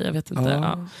ha med dig, jag vet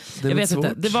inte. Jag vet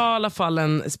inte. Det var i alla fall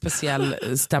en speciell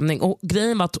stämning. Och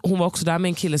grejen var att hon var också där med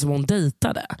en kille som hon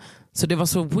dejtade. Så det var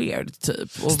så weird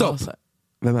typ. Och stopp!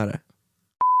 Vem är det?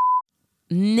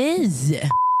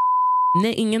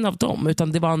 Nej, ingen av dem.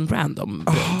 Utan det var en random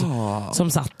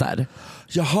som satt där.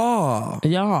 Jaha!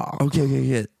 Ja.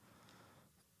 Okej.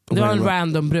 Det var en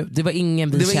random brud. Det var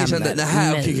ingen vi kände.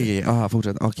 Okej.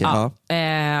 Fortsätt.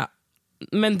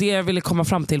 Men det jag ville komma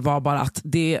fram till var bara att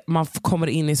man kommer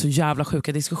in i så jävla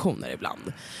sjuka diskussioner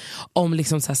ibland. Om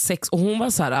liksom så här sex. Och hon var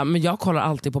så här, men jag kollar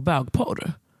alltid på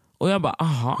bögporr. Och jag bara,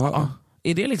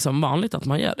 är det liksom vanligt att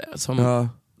man gör det? Som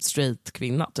straight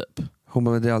kvinna typ. Hon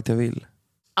bara, det är allt jag vill.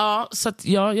 Ja, så att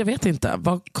jag vet inte.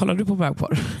 Vad kollar du på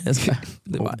bögporr?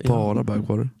 Bara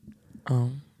bögporr? Ja.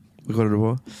 Vad kollar du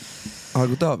på? Har det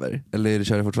gått över? Eller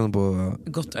kör du fortfarande på...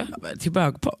 Gått över? Till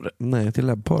bögporr? Nej, till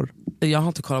läbbporr. Jag har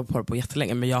inte kollat på porr på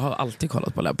jättelänge, men jag har alltid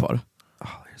kollat på läbbporr.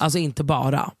 Alltså inte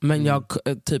bara, men jag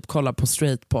typ kollar på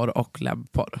straightporr och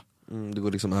läbbporr. Det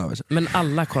går liksom över. Men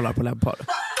alla kollar på läbbporr.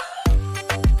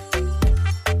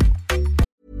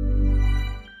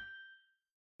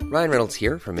 Ryan Reynolds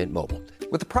here from Mint Mobile.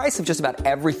 With the price of just about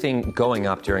everything going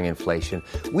up during inflation,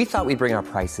 we thought we'd bring our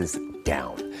prices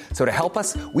down. So to help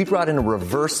us, we brought in a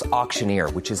reverse auctioneer,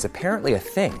 which is apparently a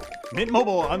thing. Mint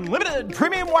Mobile Unlimited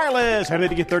Premium Wireless. How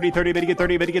to get 30, 30, bit to get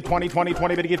 30, bit to get 20, 20,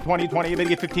 20, bit to get 20, 20, bit to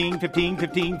get 15, 15,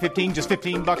 15, 15, just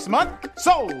 $15 a month?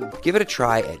 Sold! Give it a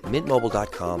try at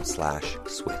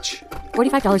mintmobile.com/switch.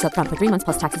 $45 up front for 3 months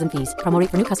plus taxes and fees. Promo rate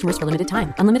for new customers for limited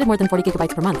time. Unlimited more than 40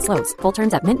 gigabytes per month. Slows full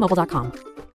terms at mintmobile.com.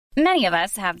 Many of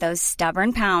us have those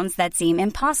stubborn pounds that seem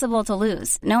impossible to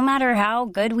lose, no matter how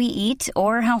good we eat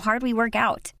or how hard we work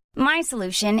out. My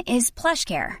solution is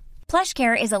PlushCare.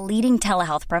 PlushCare is a leading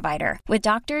telehealth provider with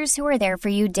doctors who are there for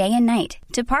you day and night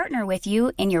to partner with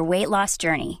you in your weight loss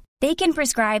journey. They can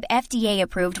prescribe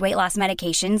FDA-approved weight loss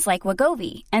medications like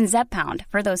Wegovy and Zepbound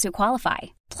for those who qualify.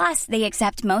 Plus, they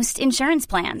accept most insurance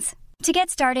plans. To get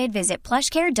started, visit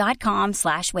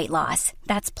plushcare.com/weightloss.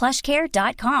 That's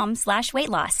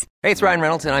plushcare.com/weightloss. Hey, it's Ryan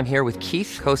Reynolds, and I'm here with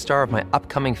Keith, co-star of my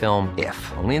upcoming film,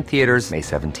 If, only in theaters May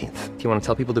 17th. Do you want to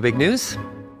tell people the big news?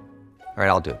 All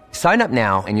right, I'll do it. Sign up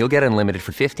now and you'll get unlimited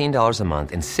for $15 a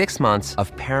month and 6 months of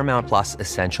Paramount Plus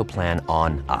Essential Plan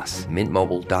on us.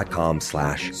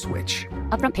 MintMobile.com/switch.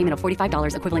 Upfront payment of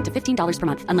 $45 equivalent to $15 per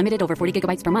month. Unlimited over 40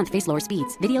 gigabytes per month. Face lower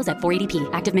speeds. Videos at 480p.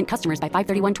 Active Mint customers by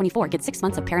 531.24 get 6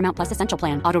 months of Paramount Plus Essential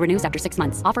Plan. Auto renews after 6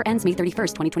 months. Offer ends May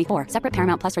 31st, 2024. Separate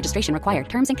Paramount Plus registration required.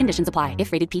 Terms and conditions apply if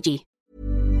rated PG.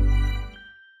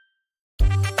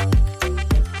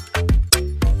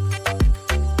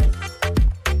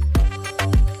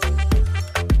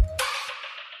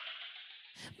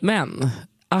 Men,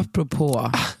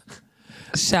 apropå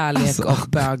kärlek och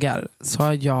bögar, så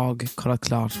har jag kollat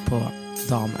klart på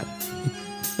damer.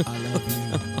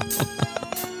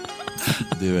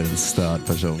 Du är en störd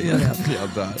person. Jag vet.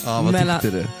 Vad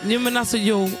tyckte du?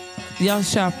 Jag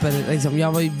köper liksom,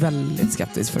 jag var ju väldigt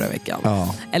skeptisk förra veckan.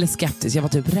 Ja. Eller skeptisk, jag var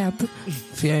typ rädd.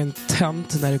 För jag är en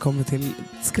tönt när det kommer till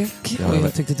skräck. Ja, och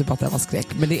jag tyckte typ att det var skräck.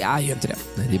 Men det är ju inte det.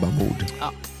 Nej, det är bara mord.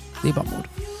 Ja, det är bara mord.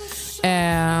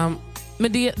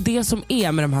 Men det som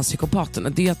är med de här psykopaterna,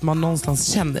 det är att man någonstans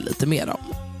känner lite mer om.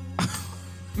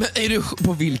 Men är du,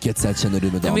 på vilket sätt känner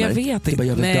du med damer? Men jag vet inte.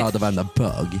 Jag vill döda varenda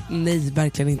bög. Nej,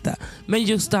 verkligen inte. Men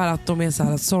just det här att de är så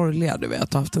här sorgliga, du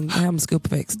vet, har haft en hemsk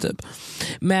uppväxt typ.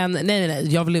 Men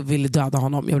nej, jag ville döda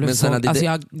honom. Jag blev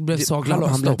så glad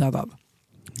att han blev dödad.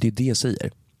 Det är det jag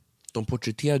säger. De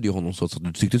porträtterade ju honom så att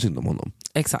du tyckte synd om honom.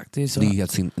 Exakt, det är så. Det är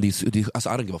helt alltså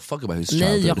I don't give a fuck about his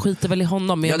childhood. Nej, jag skiter väl i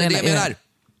honom. Men ja, det är det jag menar.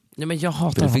 Nej, men jag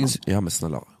hatar honom. Ja, men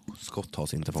snälla, skott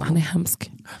tas inte på honom. Han är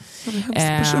hemsk.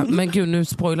 Men gud, nu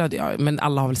spoilade jag. Men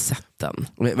alla har väl sett den.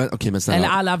 Men snälla, eller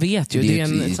alla vet ju. Det är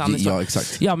en sann historia. Ja,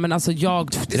 exakt. Ja, men alltså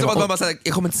jag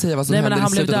kommer inte säga vad som hände när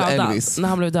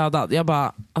han blev dödad. Jag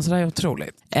bara, alltså det här är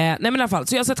otroligt. Nej, men i alla fall,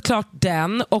 så jag har sett klart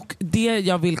den. Och det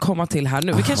jag vill komma till här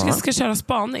nu. Vi kanske ska köra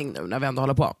spaning nu när vi ändå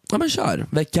håller på. Ja, men kör.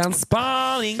 Veckans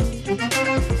spaning.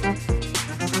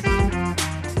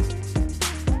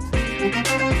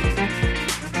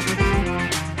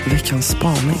 Veckans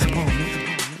spaning.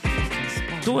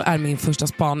 Då är min första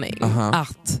spaning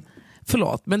att,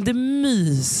 förlåt, men det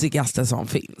mysigaste som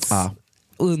finns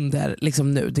under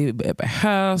liksom nu, det är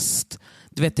höst,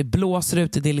 du vet, det blåser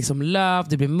ute, det är liksom löv,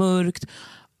 det blir mörkt,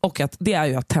 och att det är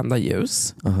ju att tända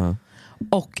ljus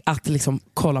och att liksom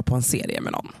kolla på en serie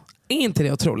med någon. Är inte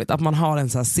det otroligt att man har en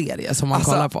sån här serie som man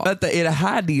kollar på? Vänta, är det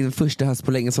här din första höst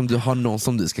på länge som du har någon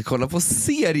som du ska kolla på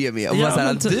serie med? Och ja,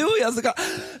 bara du och jag ska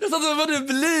vad du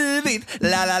blivit.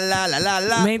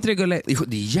 Men inte det gulligt? Det är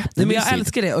jättemysigt. Men jag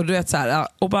älskar det, och du vet så här,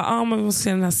 och bara man måste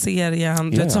se den här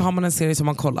serien. Du vet, så har man en serie som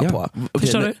man kollar på.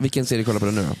 Förstår du? Vilken serie kollar på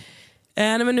den nu då?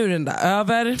 Nej, men nu är den där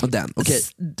över. Och den, okay.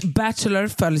 Bachelor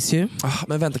följs ju.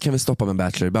 Men vänta, kan vi stoppa med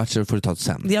Bachelor? Bachelor får du ta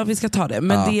sen. Ja, vi ska ta det.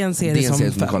 Men det är en serie som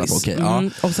följs. På. Okay,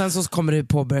 och sen så kommer det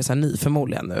påbörja så här ny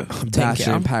förmodligen nu.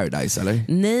 Bachelor in Paradise, eller?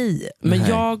 Nej, men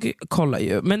jag kollar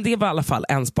ju. Men det var i alla fall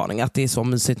en spaning, att det är så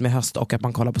mysigt med höst och att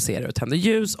man kollar på serier och tänder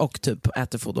ljus och typ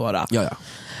äter Foodora. Ja,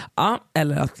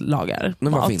 eller att lagar.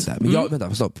 Men vad fint det. Men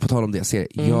vänta, stopp. På tal om det, serie.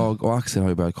 Jag och Axel har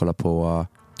ju börjat kolla på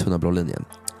Tunna blå linjen.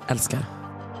 Älskar.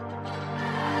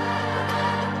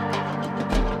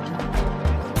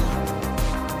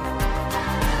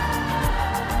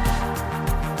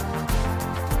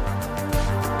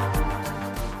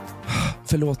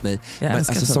 Förlåt mig, men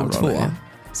alltså, säsong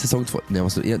 2, det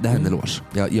här är en eloge.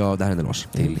 Det här är en eloge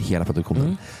till hela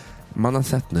produktionen. Man har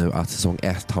sett nu att säsong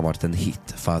 1 har varit en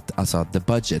hit, för att alltså, the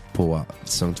budget på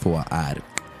säsong 2 är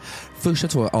första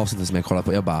 2 avsnitten som jag kollat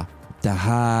på, jag bara, det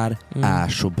här är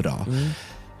så bra.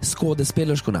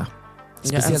 Skådespelerskorna,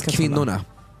 speciellt kvinnorna,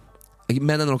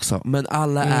 männen också, men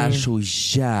alla är så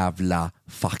jävla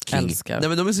fucking. Nej,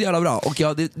 men de är så jävla bra, och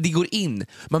det går in.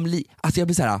 Man blir, alltså jag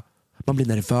blir så här. Man blir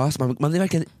nervös, man är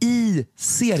verkligen i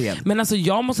serien. Men alltså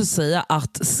jag måste säga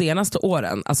att senaste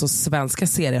åren, alltså svenska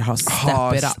serier har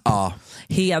steppat up.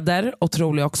 Heder,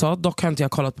 otrolig också. Dock har inte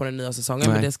jag kollat på den nya säsongen.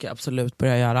 Nej. Men det ska jag absolut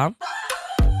börja göra.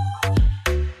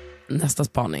 Nästa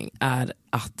spaning är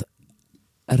att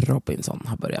Robinson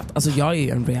har börjat. Alltså jag är ju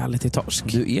en reality-torsk.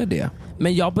 Du är det.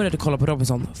 Men jag började kolla på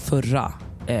Robinson förra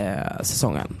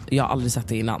säsongen. Jag har aldrig sett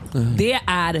det innan. Det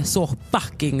är så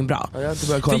fucking bra.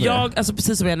 För jag, alltså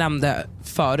precis som jag nämnde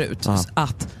förut,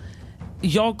 att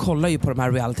jag kollar ju på de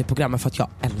här realityprogrammen för att jag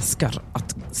älskar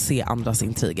att se andras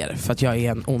intriger. För att jag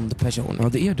är en ond person. Ja,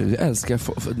 det är du. Jag älskar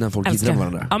när folk giddrar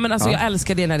varandra. Ja, men alltså jag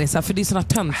älskar det när det är så här, för det är såna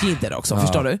töntgidder också,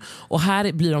 förstår du? Och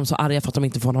här blir de så arga för att de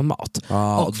inte får någon mat.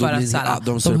 Och för att så här,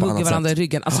 de hugger varandra i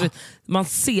ryggen. Alltså, man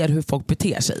ser hur folk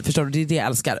beter sig, förstår du? Det är det jag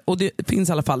älskar. Och det finns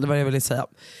i alla fall, det var jag ville säga.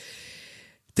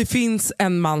 Det finns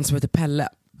en man som heter Pelle.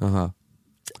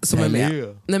 Som är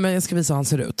med. Nej, men jag ska visa hur han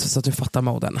ser ut så att du fattar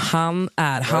moden. Han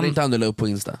är inte han upp på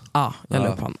Insta. Ja, jag la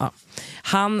upp han. Ja.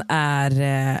 Han är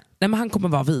nej, men han kommer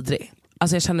vara vidrig.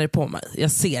 Alltså jag känner det på mig.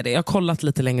 Jag ser det. Jag har kollat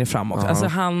lite längre fram också. Alltså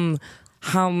han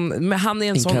är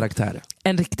en sån karaktär.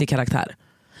 En riktig karaktär.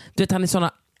 Du vet, han är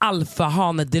såna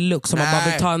alfahane deluxe som man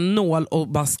bara vill ta en nål och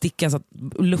bara sticka så att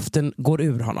luften går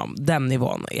ur honom. Den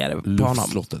nivån är det på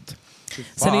honom.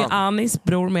 Sen är Anis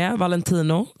bror med,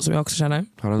 Valentino, som jag också känner.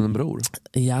 Har han en bror?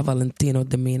 Ja, Valentino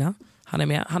de Mina. Han är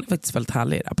med. Han är faktiskt väldigt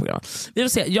härlig i det här programmet. Vi får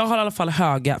se. Jag har i alla fall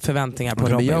höga förväntningar på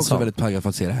Robinson. Men jag är också väldigt taggad för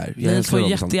att se det här. Ni får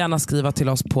jättegärna skriva till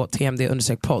oss på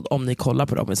TMD_podd om ni kollar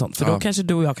på Robinson. För då kanske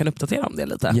du och jag kan uppdatera om det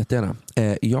lite. Jättegärna.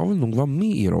 Jag vill nog vara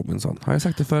med i Robinson. Har jag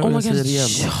sagt det förr? Jag säger det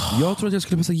igen. Jag tror att jag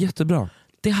skulle passa jättebra.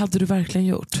 Det hade du verkligen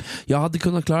gjort. Jag hade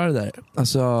kunnat klara det där.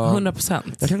 Alltså, 100%.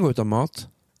 Jag kan gå utan mat.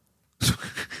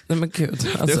 Nej men gud,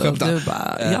 alltså, du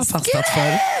bara, jag har fastat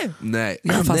för. Nej,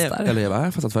 jag fastar. Eller jag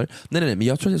har fastat för. Nej, men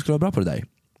jag tror att jag skulle vara bra på det där.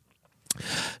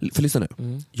 För lyssna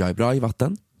nu, jag är bra i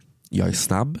vatten, jag är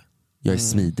snabb, jag är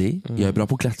smidig, jag är bra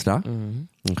på att klättra.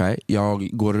 Okay. Jag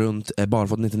går runt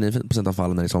barfot 99% av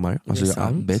fallen när det är sommar. Alltså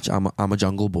I'm a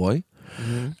jungle boy.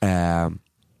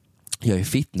 Jag är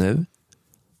fit nu,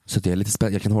 så det är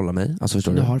lite jag kan hålla mig. Alltså,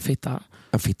 förstår du har fitta.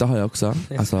 En fitta har jag också.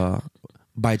 Alltså,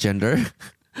 by gender.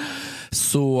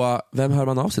 Så vem hör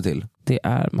man av sig till? Det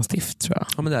är Mastiff, tror jag.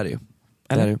 Ja, men det är det ju.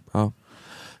 Eller? Det är det.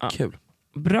 Ja. Kul.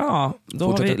 Bra,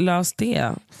 då har vi löst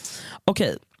det.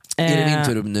 Okej. Är det min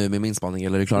tur nu med min spaning,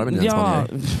 eller är du klara med din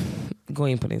spaning? Gå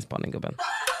in på din spaning, gubben.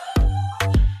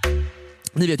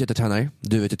 Ni vet ju att jag tränar.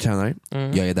 Du vet att jag tränar.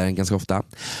 Jag är där ganska ofta.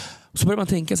 Så börjar man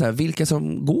tänka så här, vilka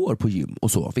som går på gym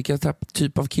och så. Vilka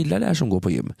typ av killar det är som går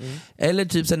på gym. Eller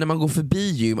typ så här, när man går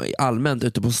förbi gym allmänt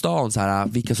ute på stan, så här,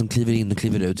 vilka som kliver in och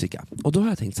kliver ut. Vilka. Och då har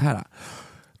jag tänkt så här.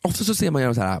 Ofta så ser man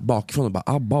ju så här bakifrån och bara,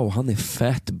 Abba, han är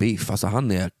fett biff. Alltså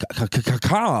han är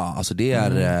alltså det är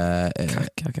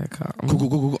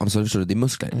alltså det är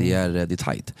muskler, det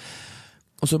är tight.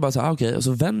 Och så bara så här, okej, och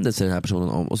så vänder sig den här personen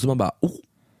om och så man bara,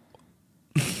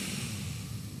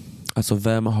 alltså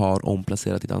vem har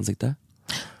omplacerat ditt ansikte?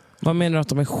 Vad menar du, att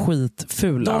de är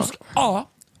skitfula?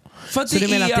 För så du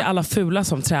menar att det är alla fula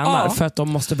som tränar för att de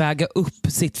måste väga upp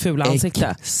sitt fula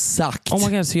ansikte? Exakt. Oh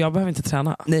my God, så jag behöver inte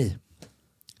träna? Nej.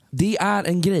 Det är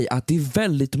en grej att det är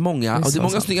väldigt många, och det är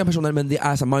många snygga personer, men det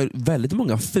är så väldigt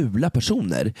många fula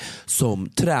personer som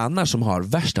tränar, som har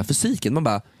värsta fysiken. Man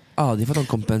bara, det är för att de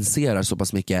kompenserar så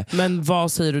pass mycket. Men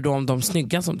vad säger du då om de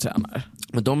snygga som tränar?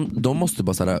 Men de måste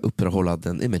bara såhär upprätthålla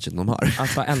den imagen de har.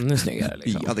 Att vara ännu snyggare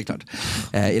liksom. Ja, det är klart.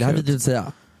 Är det här vidrigt att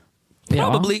säga?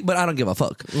 Probably, but I don't give a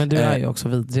fuck. Men du är ju också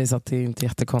vidrig, så att det är inte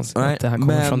jättekonstigt att det här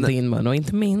kommer från din mun och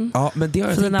inte min. Ja, men det har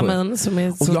jag fina mun som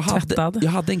är så tvättad.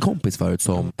 Jag hade en kompis förut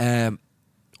som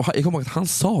och jag kommer ihåg att han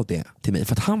sa det till mig,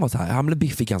 för att han var så här, han blev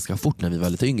biffig ganska fort när vi var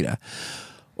lite yngre.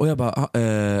 Och jag bara,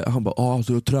 han bara,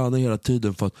 så jag tränar hela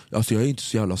tiden för att alltså, jag är inte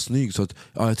så jävla snygg, så att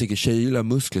jag tycker tjejer gillar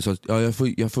muskler, så att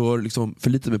jag får liksom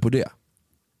förlita mig på det.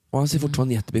 Och han ser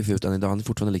fortfarande jättebiffig ut än idag, han är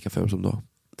fortfarande lika ful som då.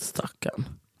 Stackarn.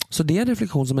 Så det är en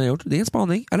reflektion som jag har gjort. Det är en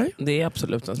spaning, eller? Det är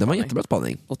absolut en spaning. Det var en jättebra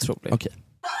spaning. Otroligt. Okay.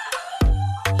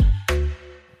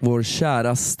 Vår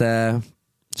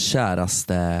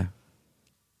käraste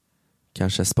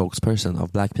kanske spokesperson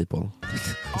of black people.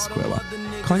 Jag skojar bara.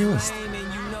 Kanye West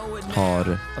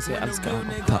har... Alltså jag älskar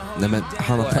honom.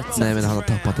 Han har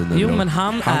tappat det nu. Jo, men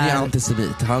han är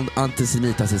antisemit. Han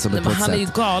antissemitar sig som ett sätt. Han är ju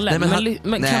galen.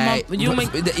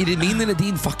 Är det min eller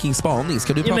din fucking spaning?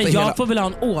 Ska du prata men jag får väl ha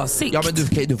en åsikt. Ja, men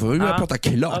du får väl prata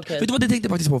klart. Okay. Vet du vad du tänkte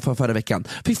faktiskt på förra veckan?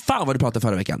 Fy fan vad du pratade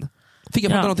förra veckan. Fick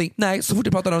jag prata någonting? Nej, så fort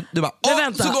jag pratade du bara,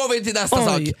 så går vi till nästa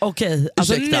sak. Okej,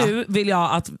 alltså nu vill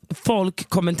jag att folk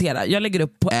kommenterar. Jag lägger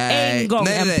upp på en gång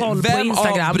en poll på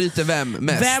Instagram. Vem avbryter vem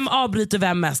mest? Vem avbryter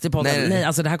vem mest i podden? Nej,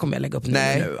 alltså det här kommer jag lägga upp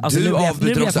nu. Alltså, nu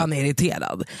blir jag fan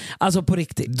irriterad. Alltså på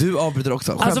riktigt. Du avbryter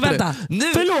också. Alltså vänta,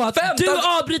 förlåt. Du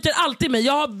avbryter alltid mig.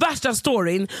 Jag har värsta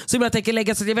storyn som jag tänker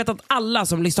lägga, så att jag vet att alla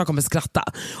som lyssnar kommer skratta.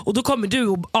 Och då kommer du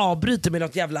och avbryter med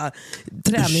något jävla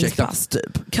träningspass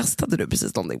typ. Kastade du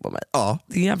precis någonting på mig? Ja.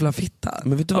 Det är en jävla fitta.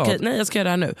 Men vet du vad? Okej, nej, jag ska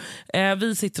göra det här nu.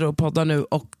 Vi sitter och poddar nu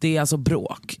och det är alltså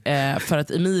bråk. För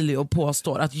att Emilio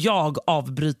påstår att jag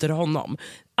avbryter honom.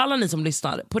 Alla ni som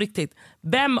lyssnar, på riktigt.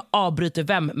 Vem avbryter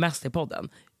vem mest i podden?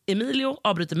 Emilio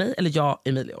avbryter mig eller jag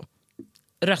Emilio.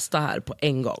 Rösta här på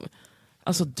en gång.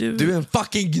 Alltså du är en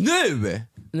fucking gnu!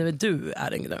 Nej men du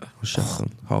är en gnu.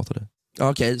 Hatar det.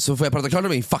 Okej, så får jag prata klart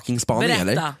om min fucking spaning eller?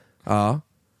 Berätta. Ja.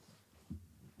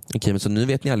 Okej, men så nu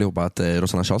vet ni allihopa att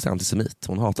Rosanna Charles är antisemit.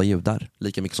 Hon hatar judar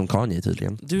lika mycket som Kanye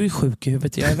tydligen. Du är sjuk i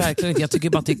huvudet, jag är verkligen inte. Jag tycker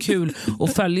bara att det är kul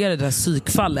att följa det där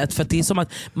psykfallet. För att det är som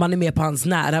att man är med på hans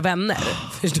nära vänner.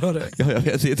 Förstår du? Ja, jag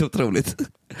vet, det är otroligt.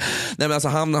 Nej men alltså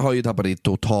han har ju tappat i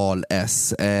total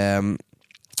S.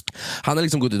 Han har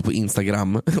liksom gått ut på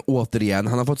Instagram återigen.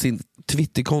 Han har fått sin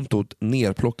Twitterkonto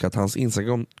nerplockat, hans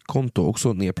Instagram-konto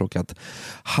också nerplockat.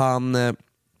 Han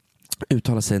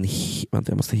uttalar sig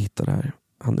vänta, jag måste hitta det här.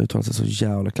 Han uttalar sig så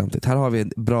jävla klantigt. Här har vi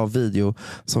en bra video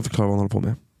som förklarar vad han håller på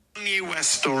med. Kanye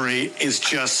West story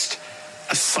is just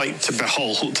a sight to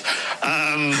behold.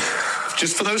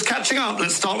 Just for those catching up,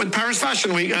 let's start with Paris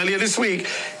Fashion Week earlier this week.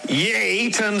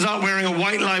 Ye turns up wearing a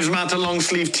White Lives Matter long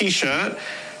sleeve t-shirt.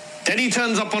 Then he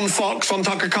turns up on Fox, on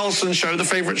Tucker Carlson's show, the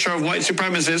favorite show of white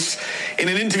supremacists, in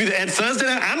an interview that aired Thursday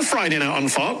night and Friday night on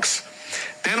Fox.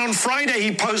 Then on Friday,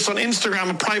 he posts on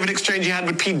Instagram a private exchange he had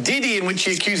with P. Diddy in which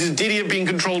he accuses Diddy of being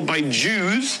controlled by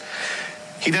Jews.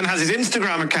 He then has his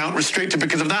Instagram account restricted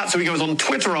because of that, so he goes on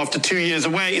Twitter after 2 years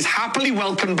away, is happily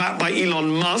welcomed back by Elon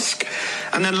Musk,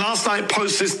 and then last night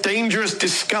posts this dangerous,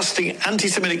 disgusting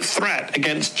anti-Semitic threat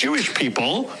against Jewish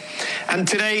people, and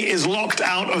today is locked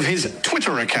out of his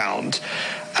Twitter account.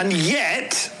 And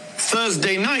yet,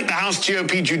 Thursday night, the House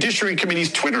GOP Judiciary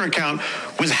Committee's Twitter account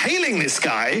was hailing this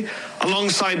guy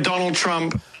alongside Donald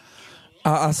Trump.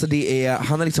 Alltså det är,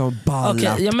 han har liksom ballat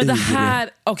ja, men det här,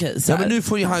 ja, men nu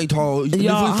får ju han ta, nu får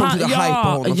ju folk hypa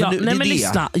honom. Nej men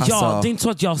lyssna, alltså. Det är inte så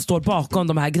att jag står bakom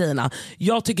de här grejerna.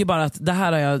 Jag tycker bara att det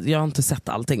här jag har inte sett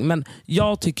allting, men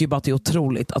jag tycker bara att det är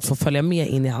otroligt att få följa med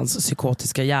in i hans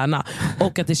psykotiska hjärna.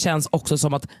 Och att det känns också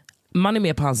som att man är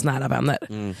med på hans nära vänner.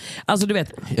 Alltså du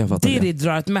vet, Diddy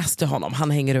drar ett mest till honom.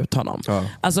 Han hänger ut honom.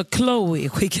 Alltså Chloe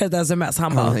skickar ett sms.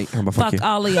 Han bara fuck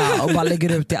Alia och bara lägger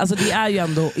ut det. Alltså det är ju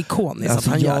ändå ikoniskt att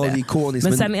han gör det. Ikoniskt,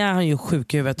 men sen är han ju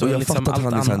sjuk i huvudet. Och jag liksom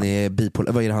fattar att han är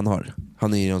bipolar. Vad är det han har?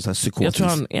 Han är ju någon sån här psykotisk. Jag tror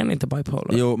han är inte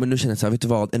bipolar. Jo, men nu känner jag så här, vet du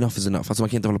vad? Enough is enough. Alltså man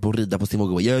kan inte hålla på och rida på sin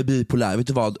våg. Jag är bipolar. Vet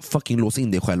du vad? Fucking lås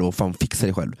in dig själv och fan fixa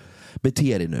dig själv.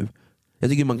 Bete dig nu. Jag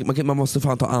tycker man måste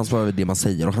fan ta ansvar över det man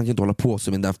säger. Och han kan inte hålla på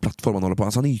som i den plattformen han håller på.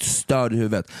 Alltså han är ju störd i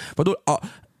huvudet. Vadå?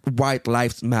 White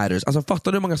lives matters. Alltså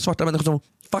fattar du hur många svarta människor som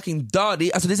fucking dör?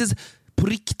 Alltså det är på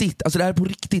riktigt. Alltså det här är på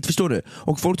riktigt, förstår du?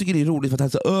 Och folk tycker det är roligt för att han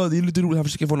säger det är lite roligt, han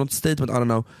försöker få något statement, I don't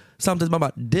know. Samtidigt man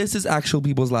bara, this is actual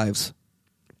people's lives.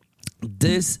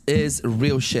 This is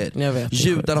real shit.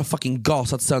 Judar har fucking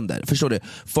gasat sönder. Förstår du?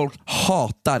 Folk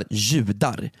hatar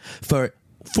judar.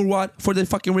 For what? For the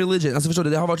fucking religion. Alltså förstår du,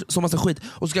 det har varit så massa skit.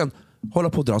 Och så ska han hålla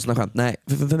på att dra såna skämt. Nej,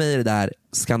 för mig är det där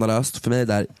skandalöst. För mig är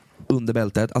det där under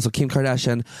bältet. Alltså Kim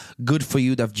Kardashian, good for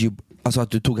you that you, alltså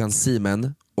att du tog hans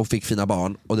semen och fick fina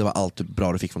barn. Och det var allt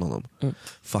bra du fick från honom.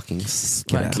 Fucking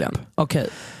skräp. Verkligen. Okej,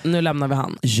 nu lämnar vi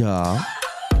han. Ja.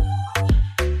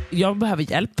 Jag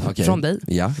behöver hjälp från dig.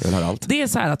 Ja, jag vill höra allt. Det är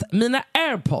så här att mina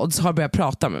AirPods har börjat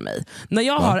prata med mig. När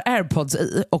jag har AirPods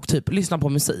i och typ lyssnar på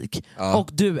musik och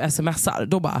du smsar,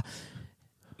 då bara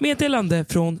meddelande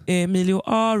från Emilio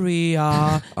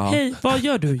Aria. Hej, vad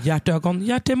gör du? Hjärtögon,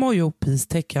 hjärtemojo,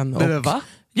 pistecken och... Va?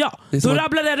 Ja, då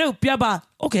rabblade det upp. Jag bara,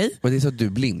 okej. Men det är så att du är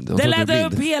blind. Det lämnar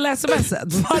upp hela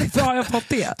smset. Varför har jag fått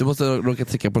det? Du måste råka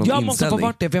trycka på någon inställning. Jag måste få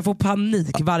bort det för jag får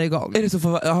panik varje gång. Är det så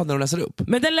när de läser upp?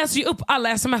 Men den läser ju upp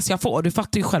alla sms jag får. Du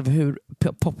fattar ju själv hur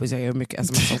poppis jag är, hur mycket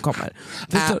sms som kommer.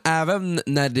 Även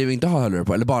när du inte har hörlurar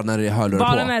på? Eller bara när det är hörlurar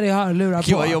på? Bara när det är hörlurar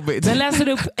på. Jobbigt. Den läser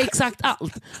upp exakt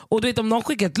allt. Och du vet, om någon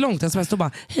skickar ett långt sms då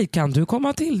bara, hej, kan du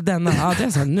komma till denna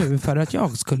adressen nu för att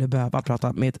jag skulle behöva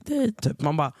prata med dig? Typ.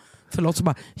 Man bara, förlåt, så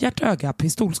bara hjärtöga,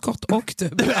 pistolskott och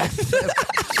typ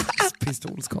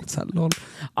pistolskott sen, lol.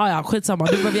 Ja, skitsamma,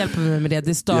 du behöver hjälpa mig med det.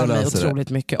 Det stör mig otroligt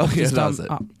mycket. Och okay,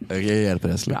 jag hjälper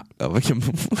det.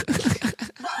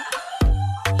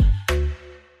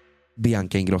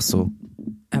 Bianca Ingrosso.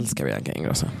 Älskar Bianca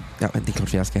Ingrosso. Ja, men det är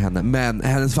klart vi älskar henne. Men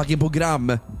hennes fucking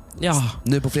program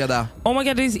nu på fredag. Oh my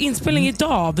god, det är inspelning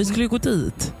idag. Vi skulle ju gå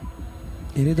dit.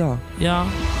 Är det idag? Ja.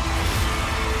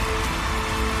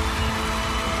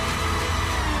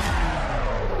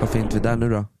 Varför är inte vi där nu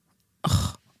då?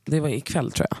 Det var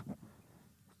ikväll tror jag.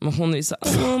 Men hon är ju så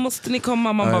måste ni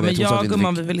komma? Man bara, men jag och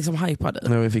man vill liksom hypa dig.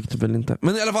 Nej, vi fick det väl inte.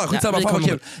 Men i alla fall, skitsamma, fan vad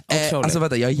kul. Alltså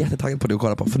vänta, jag är jättetaggad på det att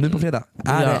kolla på. För nu på fredag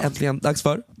är det äntligen dags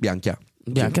för Bianca.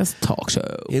 Biancas talkshow.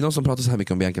 Är det någon som pratar så här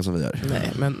mycket om Bianca som vi gör?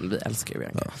 Nej, men vi älskar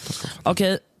Bianca.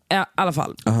 Okej, i alla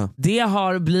fall. Det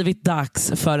har blivit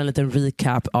dags för en liten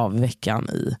recap av veckan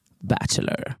i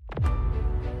Bachelor.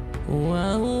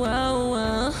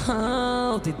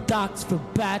 Det är dags för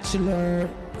Bachelor.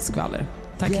 Skvaller.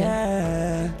 Tack.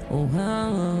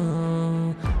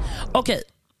 Okej.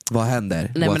 Vad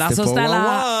händer? Nej, men alltså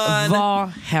snälla, vad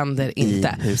händer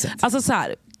inte? Alltså så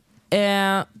här.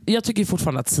 Jag tycker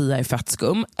fortfarande att Sia är fett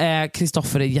skum.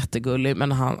 Kristoffer är jättegullig,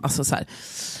 men han, alltså så här,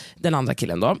 den andra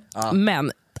killen då.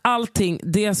 Men allting,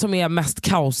 det som är mest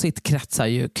kaosigt kretsar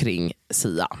ju kring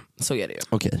Sia. Så är det ju.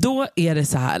 Okay. Då är det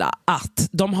så här att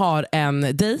de har en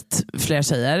dejt, flera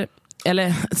tjejer.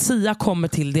 Eller Sia kommer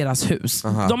till deras hus.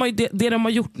 Det de har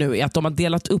gjort nu är att de har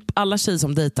delat upp alla tjejer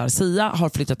som dejtar Sia har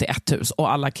flyttat till ett hus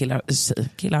och alla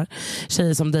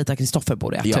tjejer som dejtar Kristoffer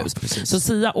bor i ett hus. Precis. Så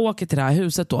Sia åker till det här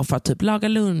huset då för att typ laga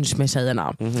lunch med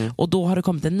tjejerna. Och då har det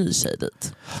kommit en ny tjej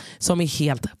dit som är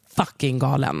helt fucking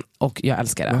galen och jag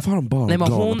älskar det. Varför har de bara Nej,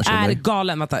 men hon är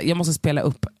galen. Vänta, jag måste spela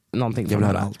upp någonting från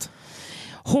henne.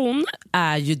 Hon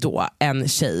är ju då en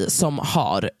tjej som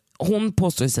hon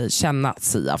påstår sig känna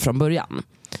Sia från början.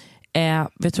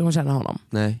 Vet du hur hon känner honom?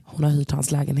 Nej. Hon har hyrt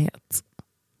hans lägenhet.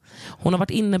 Hon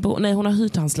har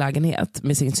hyrt hans lägenhet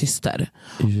med sin syster.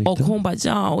 Och hon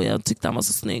bara, och jag tyckte han var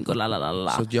så snygg och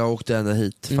lalala. Så jag åkte ända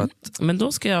hit för att... Men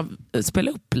då ska jag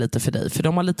spela upp lite för dig. För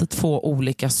de har lite två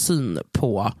olika syn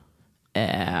på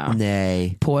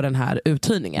på den här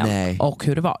uthyrningen och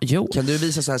hur det var. Jo. Kan du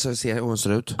visa så här så jag ser hur hon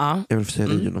ser ut? Ja. Jag vill få se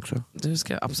videon också. Du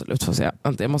ska absolut få se.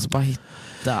 Jag måste bara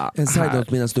hitta en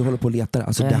side-note medan du håller på och letar.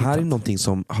 Alltså det här är någonting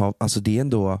som alltså det är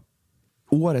ändå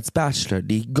årets Bachelor.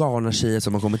 Det är galna tjejer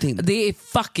som har kommit in. Det är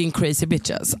fucking crazy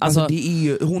bitches. Alltså det är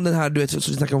ju hon den här du vet som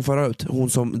vi snackade om förra ut. Hon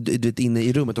som du vet inne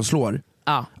i rummet och slår.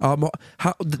 Ja.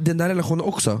 Den där relationen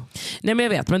också. Nej men jag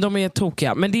vet, men de är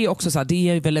tokiga. Men det är också så här, det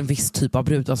är väl en viss typ av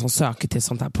brudar som söker till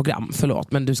sånt här program.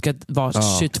 Förlåt, men du ska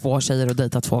vara 22 tjejer och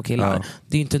dejta 2 killar.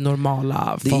 Det är inte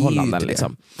normala förhållanden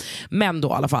liksom. Men då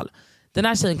i alla fall. Den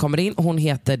här tjejen kommer in, hon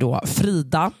heter då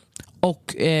Frida.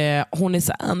 Och hon är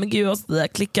så här, men gud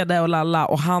jag klickade och lalla.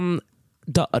 Och han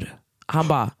dör. Han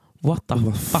bara, what the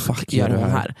fuck gör du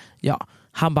här? Ja.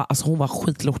 Han bara, alltså hon var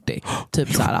skitlortig.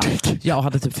 Typ såhär, jag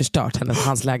hade typ förstört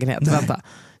hans lägenhet. Vänta,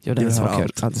 jo, det är så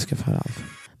kul att du ska få höra allt.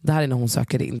 Det här är när hon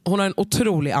söker in. Hon har en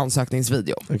otrolig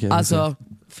ansökningsvideo. Alltså,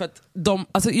 för att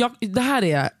det här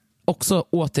är också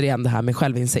återigen det här med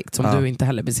självinsikt som du inte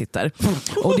heller besitter.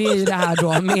 Och det är ju det här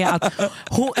då med att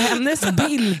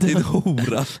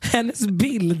hennes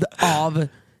bild av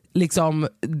liksom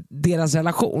deras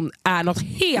relation är något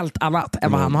helt annat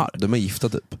än vad han har. De är gifta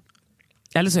typ.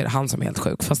 Eller så är det han som är helt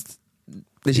sjuk. Fast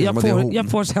jag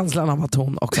får känslan av att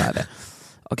hon också är det.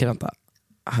 Okej, vänta.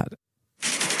 Här.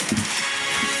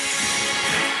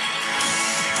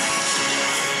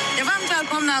 Varmt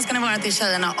välkomna ska ni vara till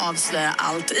Tjejerna avslöjar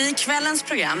allt. I kvällens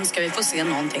program ska vi få se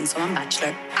någonting som en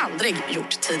Bachelor aldrig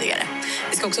gjort tidigare.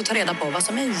 Vi ska också ta reda på vad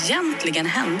som egentligen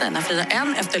hände när Frida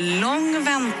efter lång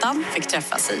väntan fick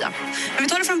träffa Sia. Men vi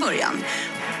tar det från början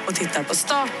och tittar på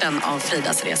starten av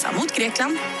Fridas resa mot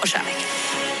Grekland och kärlek.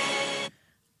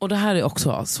 Och det här är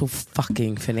också så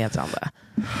fucking förnedrande.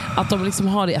 Att de liksom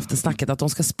har det eftersnacket att de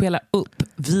ska spela upp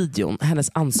videon, hennes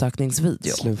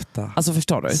ansökningsvideo. Sluta. Alltså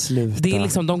förstår du? Sluta. Det är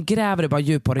liksom, de gräver det bara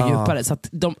djupare och djupare. Så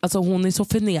att hon är så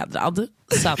förnedrad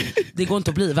så att det går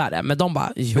inte att bli värre. Men de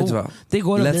bara, det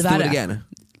går att bli värre. Again.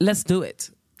 Let's do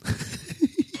it.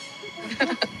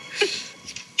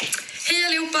 Hej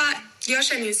allihopa, jag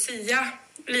känner ju Sia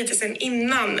lite sen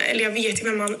innan, eller jag vet ju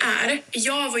vem han är.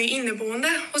 Jag var ju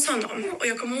inneboende hos honom och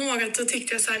jag kommer ihåg att då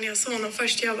tyckte jag så här när jag såg honom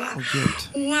först, jag bara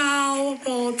wow,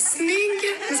 vad snygg.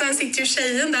 Men sen sitter ju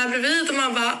tjejen där bredvid och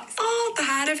man bara, det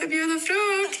här är förbjuden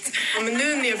frukt. Ja, men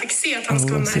nu när jag fick se att han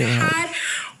skulle vara med det här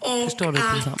och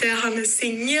att han är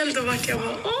singel, då var jag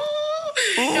bara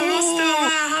jag måste vara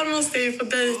med, han måste ju få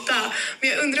dejta. Men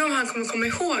jag undrar om han kommer komma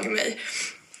ihåg mig.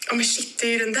 Ja men shit, det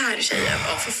är ju den där tjejen.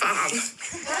 För fan.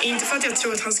 Inte för att jag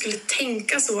tror att han skulle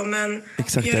tänka så, men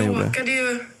exakt, jag råkade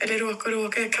ju, eller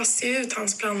jag kastade ju ut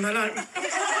hans brandalarm.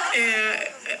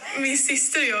 Min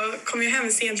syster och jag kom ju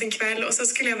hem sent en kväll och så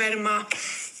skulle jag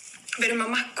värma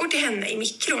mackor till henne i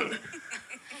mikron.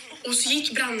 Och så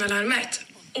gick brandalarmet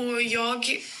och jag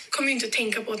kom ju inte att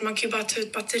tänka på att man kan ju bara ta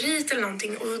ut batteriet eller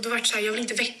någonting. Och då var det så här, jag vill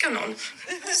inte väcka någon.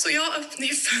 Så jag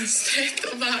öppnade fönstret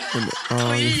och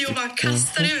bara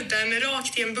kastade ut den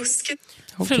rakt i en buske.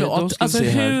 Förlåt, alltså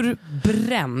hur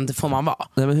bränd får man vara?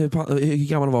 Nej, men hur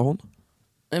gammal var hon?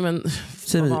 Nej, men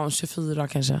var hon 24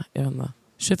 kanske? Jag vet inte.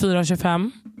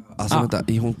 24-25. Alltså vänta,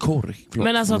 är hon kork? Förlåt,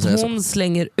 men alltså att hon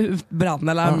slänger ut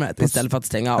brandalarmet istället för att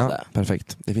stänga av det.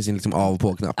 Perfekt, det finns en liksom av- och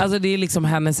på-knapp. Alltså det är liksom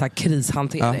hennes här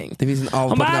krishantering. Det finns en av- och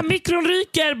hon på-knapp. bara, mikron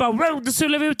ryker, bara, wow, då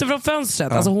sullar vi ut från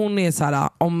fönstret. Alltså hon är så här,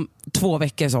 om 2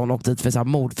 veckor så har hon åkt dit för så här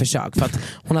mordförsök för att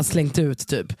hon har slängt ut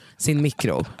typ sin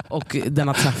mikro och den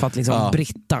har träffat liksom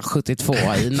Britta 72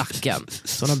 i nacken.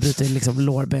 Så hon har brutit liksom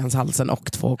lårbenshalsen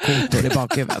och 2 kotor i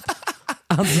bakhuvudet.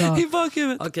 Alltså, i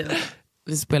bakhuvudet. Okej,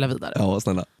 vi spelar vidare. Ja,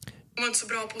 snälla. Jag var inte så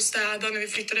bra på att städa när vi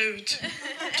flyttade ut.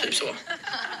 Typ så.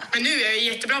 Men nu är jag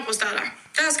jättebra på att städa.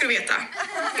 Det här ska du veta.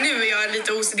 Nu är jag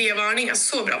lite OCD-varning. Jag är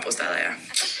så bra på att städa. Jag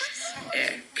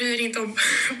bryr inte om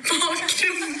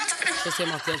bakgrunden. Så ser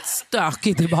man att det är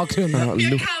stökigt i bakgrunden. Jag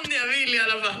kan det jag vill i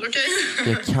alla fall, okej?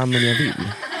 Jag kan men jag vill.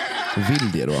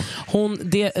 Vill det då?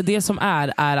 Det som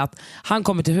är att han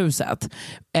kommer till huset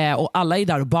och alla är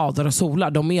där och badar och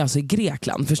solar. De är alltså i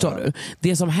Grekland, förstår du?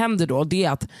 Det som händer då, det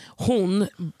är att hon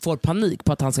får panik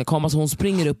på att han ska komma, så hon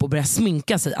springer upp och börjar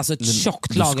sminka sig. Alltså ett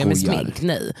tjockt lager med smink.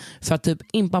 Nej, för att typ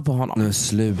impa på honom. Nu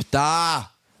sluta!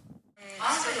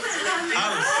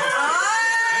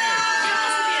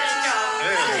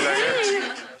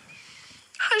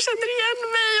 Han känner igen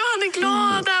mig och han är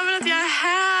glad över att jag är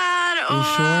här.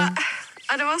 Och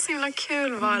ja, det var så himla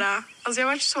kul bara. Alltså jag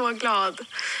var så glad.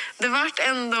 Det vart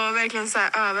ändå verkligen så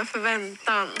här över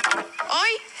förväntan.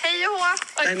 Oj, hej och hå.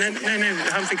 Nej,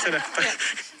 han fixar det.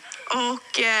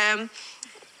 Och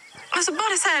alltså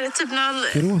bara så här typ när han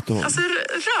alltså,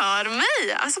 rör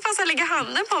mig. Alltså fast han lägger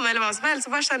handen på mig eller vad som helst, så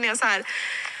bara känner jag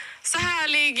så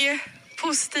härlig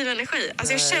positiv energi.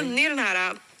 Alltså jag känner ju den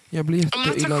här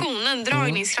attraktionen,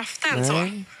 dragningskraften så.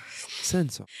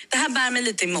 Det här bär mig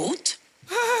lite emot.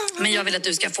 Men jag vill att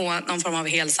du ska få någon form av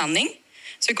hel sanning.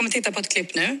 Så vi kommer titta på ett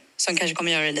klipp nu som kanske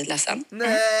kommer göra dig lite ledsen. Nej.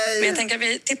 Men jag tänker att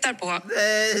vi tittar på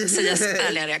Sias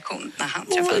ärliga reaktion när han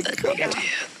träffade dig.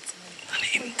 Han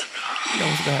är inte bra. Jag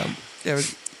måste gå hem.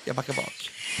 Jag backar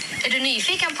bak. Är du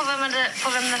nyfiken på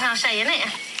vem den här tjejen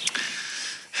är?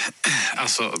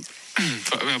 Alltså,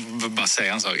 jag vill bara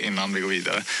säga en sak innan vi går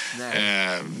vidare.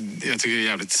 Jag tycker det är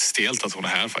jävligt stelt att hon är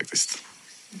här faktiskt.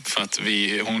 För att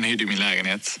hon hyrde min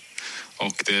lägenhet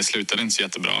och det slutade inte så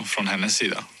jättebra från hennes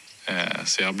sida.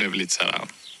 Så jag blev lite så här,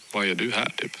 vad gör du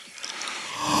här typ?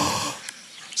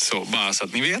 Så bara så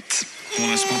att ni vet, hon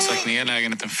har smutsat ner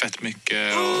lägenheten fett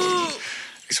mycket och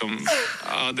liksom,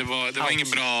 ja, det var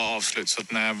inget bra avslut. Så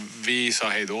att när vi sa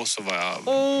hej då så var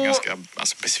jag ganska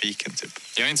besviken typ.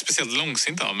 Jag är inte speciellt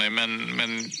långsint av mig,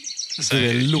 men så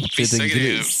här, vissa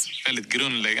grejer är väldigt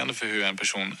grundläggande för hur en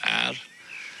person är.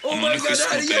 Om någon är schysst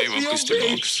mot dig, var schysst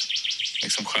tillbaks.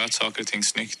 Liksom sköt saker och ting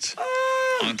snyggt.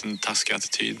 Har inte en taskig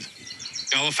attityd.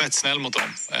 Jag var fett snäll mot dem.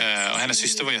 Och hennes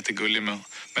syster var jättegullig med.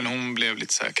 Men hon blev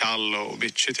lite så här kall och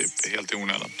bitchy typ. Helt i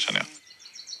onödan, känner jag.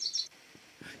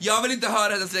 Jag vill inte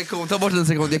höra hennes reaktion. Ta bort hennes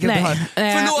reaktion. Jag kan inte höra.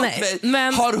 Förlåt mig.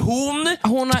 Men har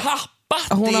hon tappat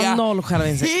hon det? Har noll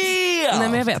självinsikt. Nej,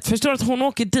 men jag vet. Förstår att hon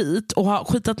åker dit och har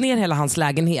skitat ner hela hans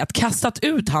lägenhet, kastat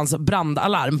ut hans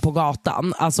brandalarm på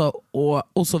gatan, alltså,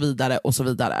 och så vidare och så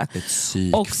vidare.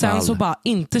 Och sen så bara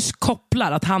inte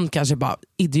kopplar att han kanske bara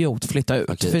idiot flyttar ut.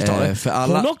 Okay, förstår du? För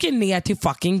hon åker ner till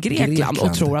fucking Grekland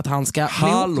och tror att han ska bli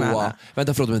ihop med henne.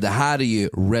 Vänta, förlåt, men det här är ju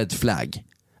red flag.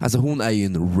 Alltså hon är ju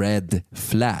en red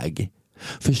flag.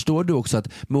 Förstår du också att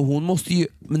men hon måste ju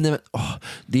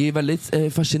det är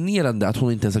väldigt fascinerande att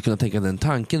hon inte ens har kunnat tänka den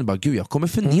tanken. Bara, gud, jag kommer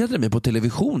förnedra mig på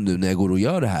television nu när jag går och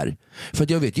gör det här. För att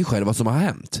jag vet ju själv vad som har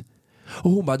hänt.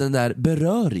 Och hon bara, den där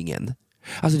beröringen.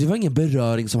 Alltså det var ingen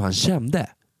beröring som han kände.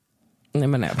 Nej,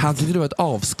 men han tyckte det var ett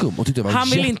avskum och tyckte det var han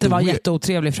vill inte vara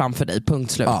jätteotrevlig framför dig,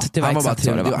 punkt slut. Ja, det var han, exakt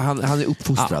var han är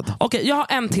uppfostrad. Ja. Okej, jag har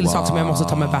en till sak som jag måste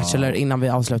ta med Bachelor innan vi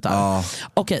avslutar.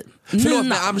 Okej, förlåt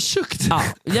mig, I'm shocked. Ja,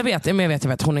 jag vet.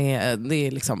 Hon är, det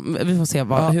är liksom, vi får se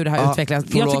hur det här utvecklas.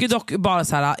 Jag tycker dock bara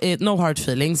så här, no hard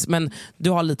feelings, men du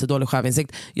har lite dålig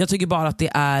självinsikt. Jag tycker bara att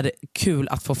det är kul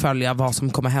att få följa vad som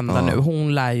kommer hända nu.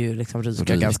 Hon lär ju liksom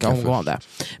ryka ganska omgående.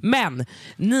 Men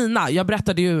Nina, jag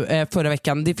berättade ju förra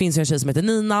veckan, det finns ju en tjej som heter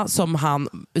Nina som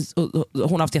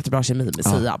hon har haft jättebra kemi med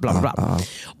Sia, bla bla bla.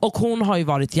 Och hon har ju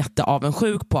varit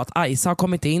jätteavundsjuk på att Aisa har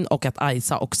kommit in och att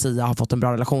Aisa och Sia har fått en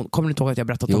bra relation. Kommer ni inte ihåg att jag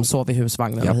berättat om sov i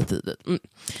husvagnen och hit.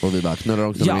 Och vi bara knullar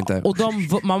också, men inte. Och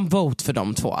man vote för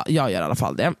de två. Jag gör i alla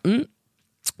fall det.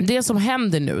 Det som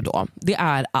händer nu då, det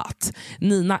är att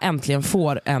Nina äntligen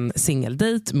får en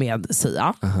singeldejt med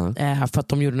Sia. För att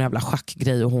de gjorde en jävla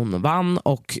schackgrej och hon vann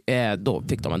och då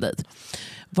fick de en dejt.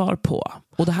 Varpå,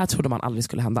 och det här trodde man aldrig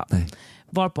skulle hända. Nej.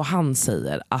 Varpå han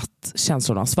säger att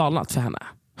känslorna har svalnat för henne.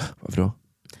 Varför då?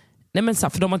 Nej, men så,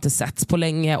 för de har inte setts på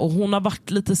länge och hon har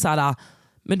varit lite så här,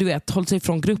 men du vet, hållit sig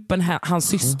från gruppen. Hans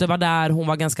syster var där, hon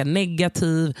var ganska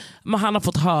negativ, men han har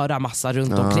fått höra massa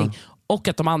runt omkring. Och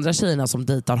att de andra tjejerna som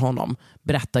dejtar honom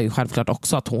berättar ju självklart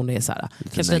också att hon är så här,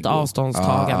 kanske lite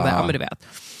avståndstagande. Ja, men du vet.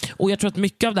 Och jag tror att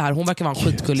mycket av det här, hon verkar vara en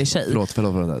skitgullig tjej.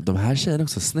 Förlåt. De här tjejerna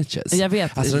också snitches. Jag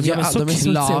vet, alltså, de är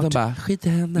så klart. De bara, skit i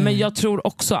henne. Men jag tror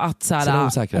också att så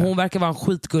här, hon verkar vara en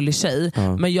skitgullig tjej.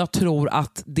 Men jag tror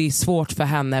att det är svårt för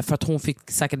henne, för att hon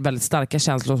fick säkert väldigt starka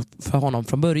känslor för honom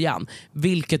från början.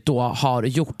 Vilket då har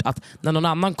gjort att när någon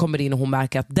annan kommer in och hon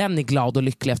märker att den är glad och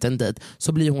lycklig efter en dejt,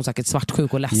 så blir hon säkert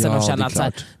svartsjuk och ledsen och känner att så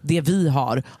här, det vi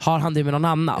har han det med någon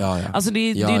annan. Alltså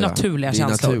det är naturliga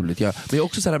känslor. Naturligt, men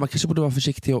också så här, man kanske borde vara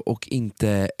försiktig och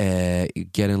inte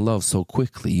get in love so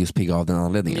quickly, just pigga av den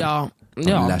anledningen.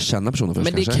 Lär känna personen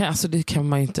först. Men det kan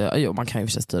man ju inte. Jo, man kan ju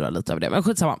försöka styra lite över det. Men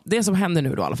skitsamma. Det som händer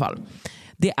nu då i alla fall,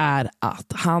 det är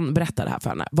att han berättar det här för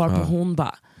henne, varpå hon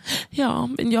bara, ja,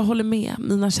 men jag håller med,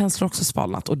 mina känslor också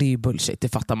svalnat. Och det är ju bullshit, det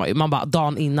fattar man ju. Man bara,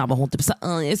 dagen innan var hon typ så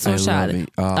jag är så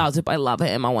kär, typ I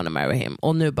love him, I wanna marry him.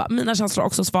 Och nu bara, mina känslor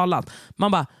också svalnat.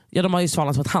 Man bara, ja, de har ju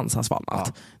svalnat för att hans har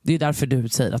svalnat. Det är därför du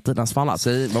säger att dina har svalnat.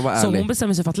 Så hon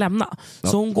bestämmer sig för att lämna.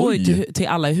 Så hon går ju till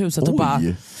alla i huset och bara,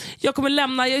 jag kommer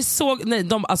lämna, jag är så... Nej,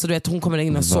 alltså du vet, hon kommer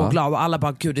in och så glad. Och alla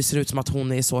bara, gud, det ser ut som att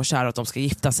hon är så kär att de ska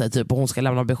gifta sig typ. Och hon ska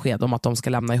lämna besked om att de ska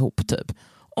lämna ihop typ.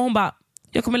 Och hon bara,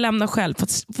 jag kommer lämna själv,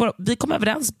 för att vi kommer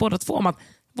överens båda två om att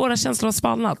våra känslor har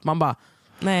svalnat. Man bara,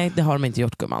 nej, det har de inte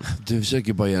gjort, gumman. Du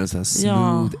försöker bara göra en sån här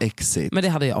smooth exit. Men det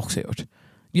hade jag också gjort.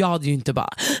 Jag hade ju inte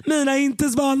bara, mina är inte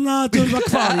svalnat, jag var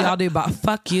kvar. Jag hade ju bara,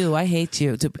 fuck you, I hate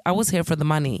you typ, I was here for the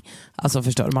money. Alltså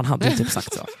förstår du, man hade ju typ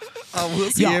sagt så.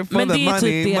 Men det är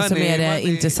typ det som är det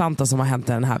intressanta som har hänt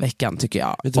den här veckan, tycker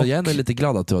jag. Vet du, jag är lite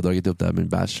glad att du har dragit upp det här med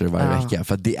Bachelor varje vecka.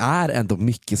 För det är ändå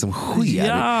mycket som sker.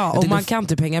 Ja, och man kan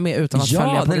typ hänga med utan att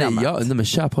följa programmet. Nej, men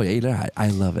kör på, jag gillar det här,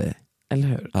 I love it. Eller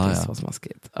hur? Det är så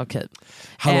smaskigt. Okej.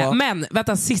 Men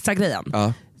vänta, sista grejen.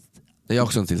 Det är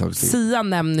också en till sak. Sia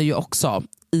nämner ju också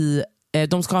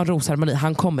de ska ha en rosceremoni,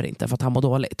 han kommer inte för att han mår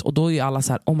dåligt. Och då är ju alla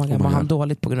så här, oh my God, han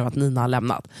dåligt på grund av att Nina har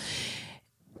lämnat.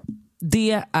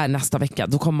 Det är nästa vecka,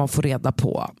 då kommer man få reda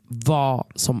på vad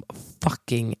som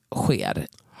fucking sker.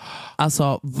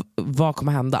 Alltså vad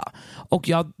kommer hända. Och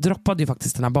jag droppade ju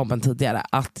faktiskt den här bomben tidigare,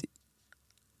 att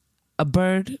a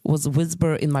bird was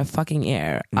whisper in my fucking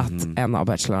ear att en av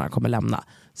bachelorna kommer lämna.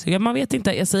 Så man vet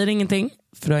inte, jag säger ingenting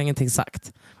för du har ingenting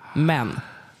sagt. Men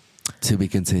to be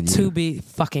continued. To be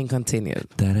fucking continued.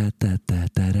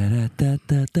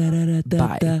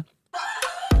 Bye.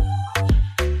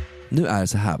 Nu är det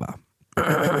så här, va.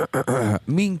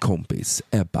 Min kompis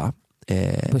Ebba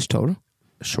Buschtor.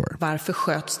 Sure. Varför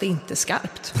sköts det inte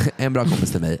skarpt? En bra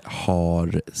kompis till mig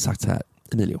har sagt så här: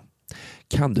 Emilio,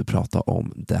 kan du prata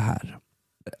om det här?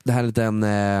 Det här är lite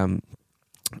en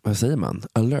vad säger man?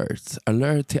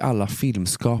 Alert till alla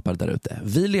filmskapare där ute.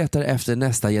 Vi letar efter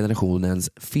nästa generationens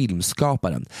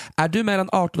filmskaparen. Är du mellan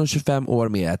 18 och 25 år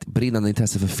med ett brinnande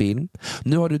intresse för film?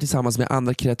 Nu har du tillsammans med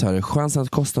andra kreatörer chansen att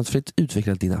kostnadsfritt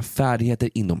utveckla dina färdigheter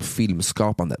inom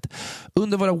filmskapandet.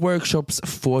 Under våra workshops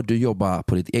får du jobba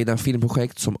på ditt egna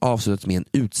filmprojekt som avslutas med en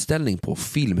utställning på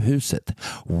Filmhuset.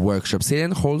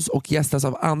 Workshopserien hålls och gästas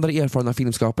av andra erfarna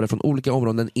filmskapare från olika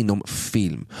områden inom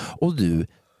film. Och du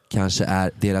kanske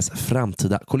är deras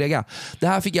framtida kollega. Det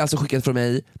här fick jag alltså skickat från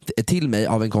mig till mig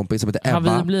av en kompis som heter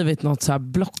Ebba. Har vi blivit något så här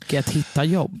Blocket hitta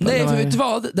jobb? Nej, för vet du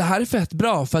vad? Det här är fett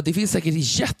bra, för att det finns säkert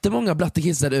jättemånga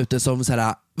blattekids där ute som så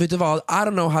här, vet du vad? I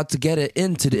don't know how to get it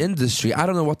into the industry. I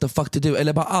don't know what the fuck to do.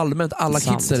 Eller bara allmänt alla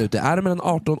kids där ute. Är mellan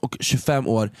 18 och 25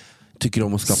 år, tycker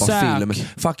om att skapa film.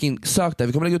 Fucking sök där.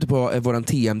 Vi kommer lägga ut det på våran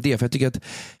TMD, för jag tycker att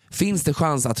finns det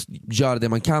chans att göra det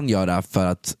man kan göra för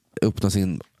att uppnå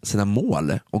sina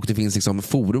mål, och det finns liksom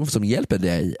forum som hjälper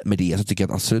dig med det, så tycker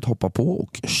jag att absolut hoppa på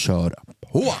och kör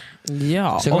på.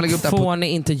 Ja, och får ni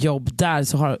inte jobb där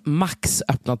så har Max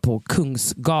öppnat på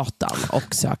Kungsgatan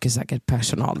och söker säkert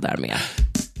personal där med.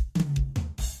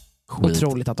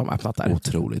 Otroligt att de har öppnat där.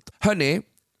 Otroligt. Hörni,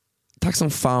 tack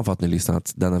som fan för att ni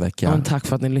lyssnat denna vecka. Ja, tack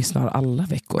för att ni lyssnar alla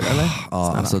veckor, eller?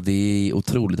 Ja, alltså det är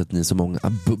otroligt att ni så många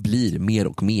blir mer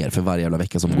och mer för varje jävla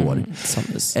vecka som går.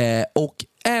 Och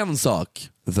en sak,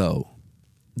 though.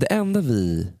 Det enda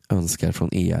vi önskar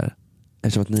från er,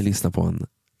 eftersom att ni lyssnar på en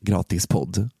gratis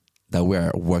podd där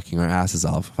we're working our asses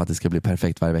off för att det ska bli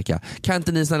perfekt varje vecka, kan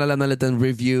inte ni snälla lämna en liten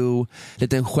review,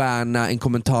 liten stjärna, en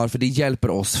kommentar, för det hjälper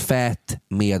oss fett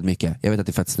med mycket. Jag vet att det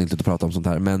är fett snyggt att prata om sånt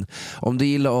här, men om du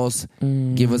gillar oss,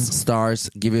 give us stars,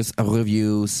 give us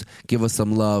reviews, give us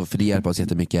some love, för det hjälper oss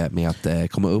jättemycket med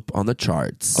att komma upp on the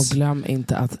charts. Och glöm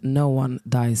inte att no one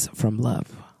dies from love.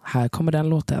 Här kommer den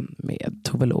låten med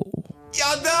Tove Lo.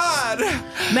 Jag dör!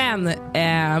 Men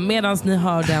medan ni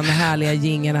hör den härliga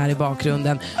jingeln här i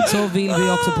bakgrunden så vill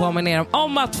vi också påminna er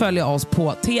om att följa oss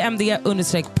på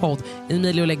TMD_podd.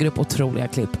 Emilio lägger upp otroliga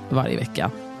klipp varje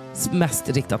vecka. Mest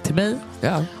riktat till mig.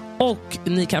 Ja. Och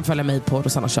ni kan följa mig på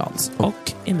Rosanna Charles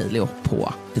och Emilio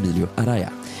på Emilio Araya.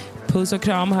 Puss och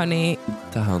kram hörni.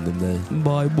 Ta hand om dig.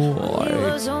 Bye bye. You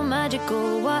were so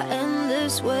magical, why end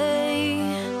this way?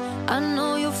 I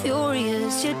know you're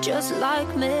furious, you're just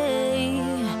like me.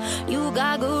 You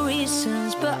got good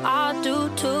reasons, but I do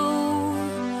too.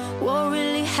 What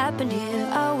really happened here?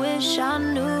 I wish I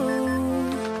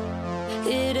knew.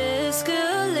 It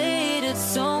escalated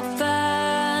so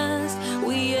fast.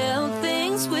 We yelled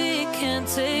things we can't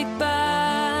take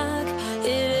back.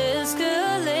 It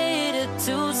escalated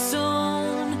too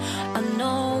soon. I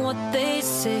know what they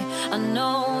say. I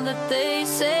know that they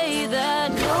say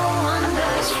that no one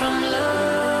dies from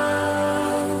love.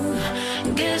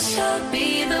 Guess I'll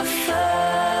be the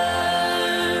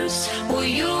first. Will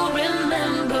you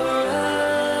remember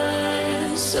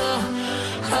us?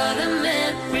 Are the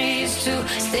memories to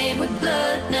stay with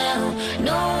blood now?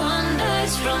 No one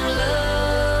dies from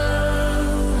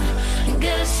love.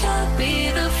 Guess I'll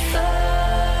be the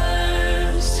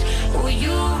first. Will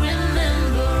you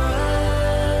remember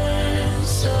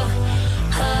us?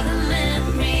 Are the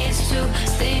memories to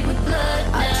stay with blood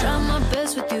now? I try my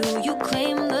best with you, you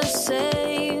claim the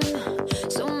same.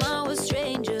 So now we're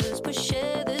strangers, but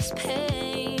share this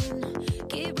pain.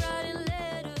 Keep writing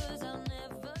letters I'll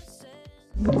never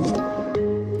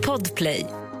send. Podplay.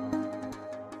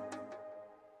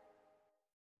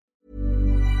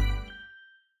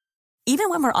 Even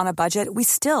when we're on a budget, we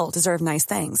still deserve nice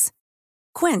things.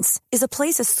 Quince is a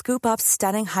place to scoop up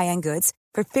stunning high-end goods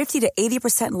for 50 to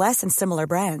 80% less than similar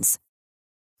brands.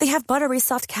 They have buttery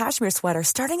soft cashmere sweaters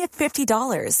starting at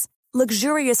 $50,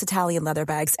 luxurious Italian leather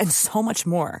bags, and so much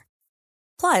more.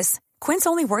 Plus, Quince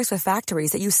only works with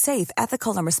factories that use safe,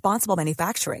 ethical, and responsible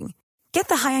manufacturing. Get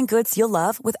the high-end goods you'll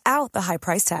love without the high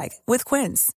price tag with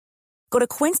Quince. Go to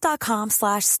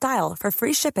quince.com/style for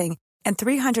free shipping and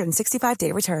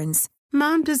 365-day returns.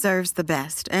 Mom deserves the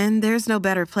best, and there's no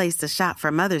better place to shop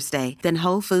for Mother's Day than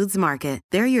Whole Foods Market.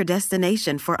 They're your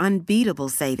destination for unbeatable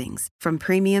savings, from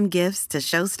premium gifts to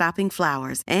show-stopping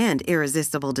flowers and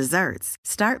irresistible desserts.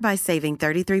 Start by saving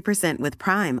 33% with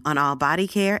Prime on all body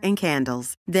care and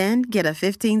candles. Then get a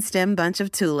 15-stem bunch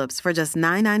of tulips for just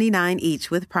 $9.99 each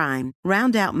with Prime.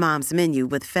 Round out Mom's menu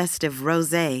with festive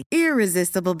rosé,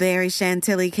 irresistible berry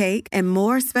chantilly cake, and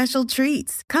more special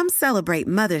treats. Come celebrate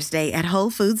Mother's Day at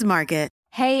Whole Foods Market.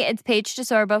 Hey, it's Paige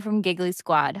DeSorbo from Giggly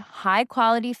Squad. High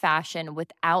quality fashion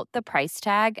without the price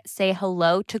tag. Say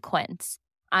hello to Quince.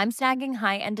 I'm snagging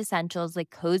high-end essentials like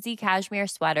cozy cashmere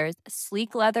sweaters,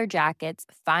 sleek leather jackets,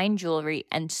 fine jewelry,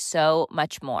 and so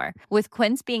much more. With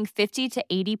Quince being 50 to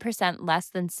 80% less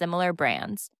than similar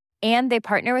brands. And they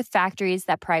partner with factories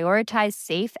that prioritize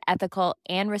safe, ethical,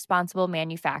 and responsible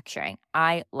manufacturing.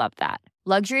 I love that.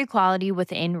 Luxury quality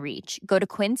within reach. Go to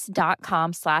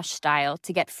quince.com/style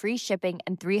to get free shipping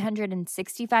and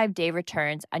 365-day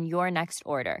returns on your next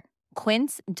order.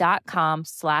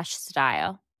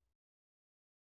 Quince.com/style.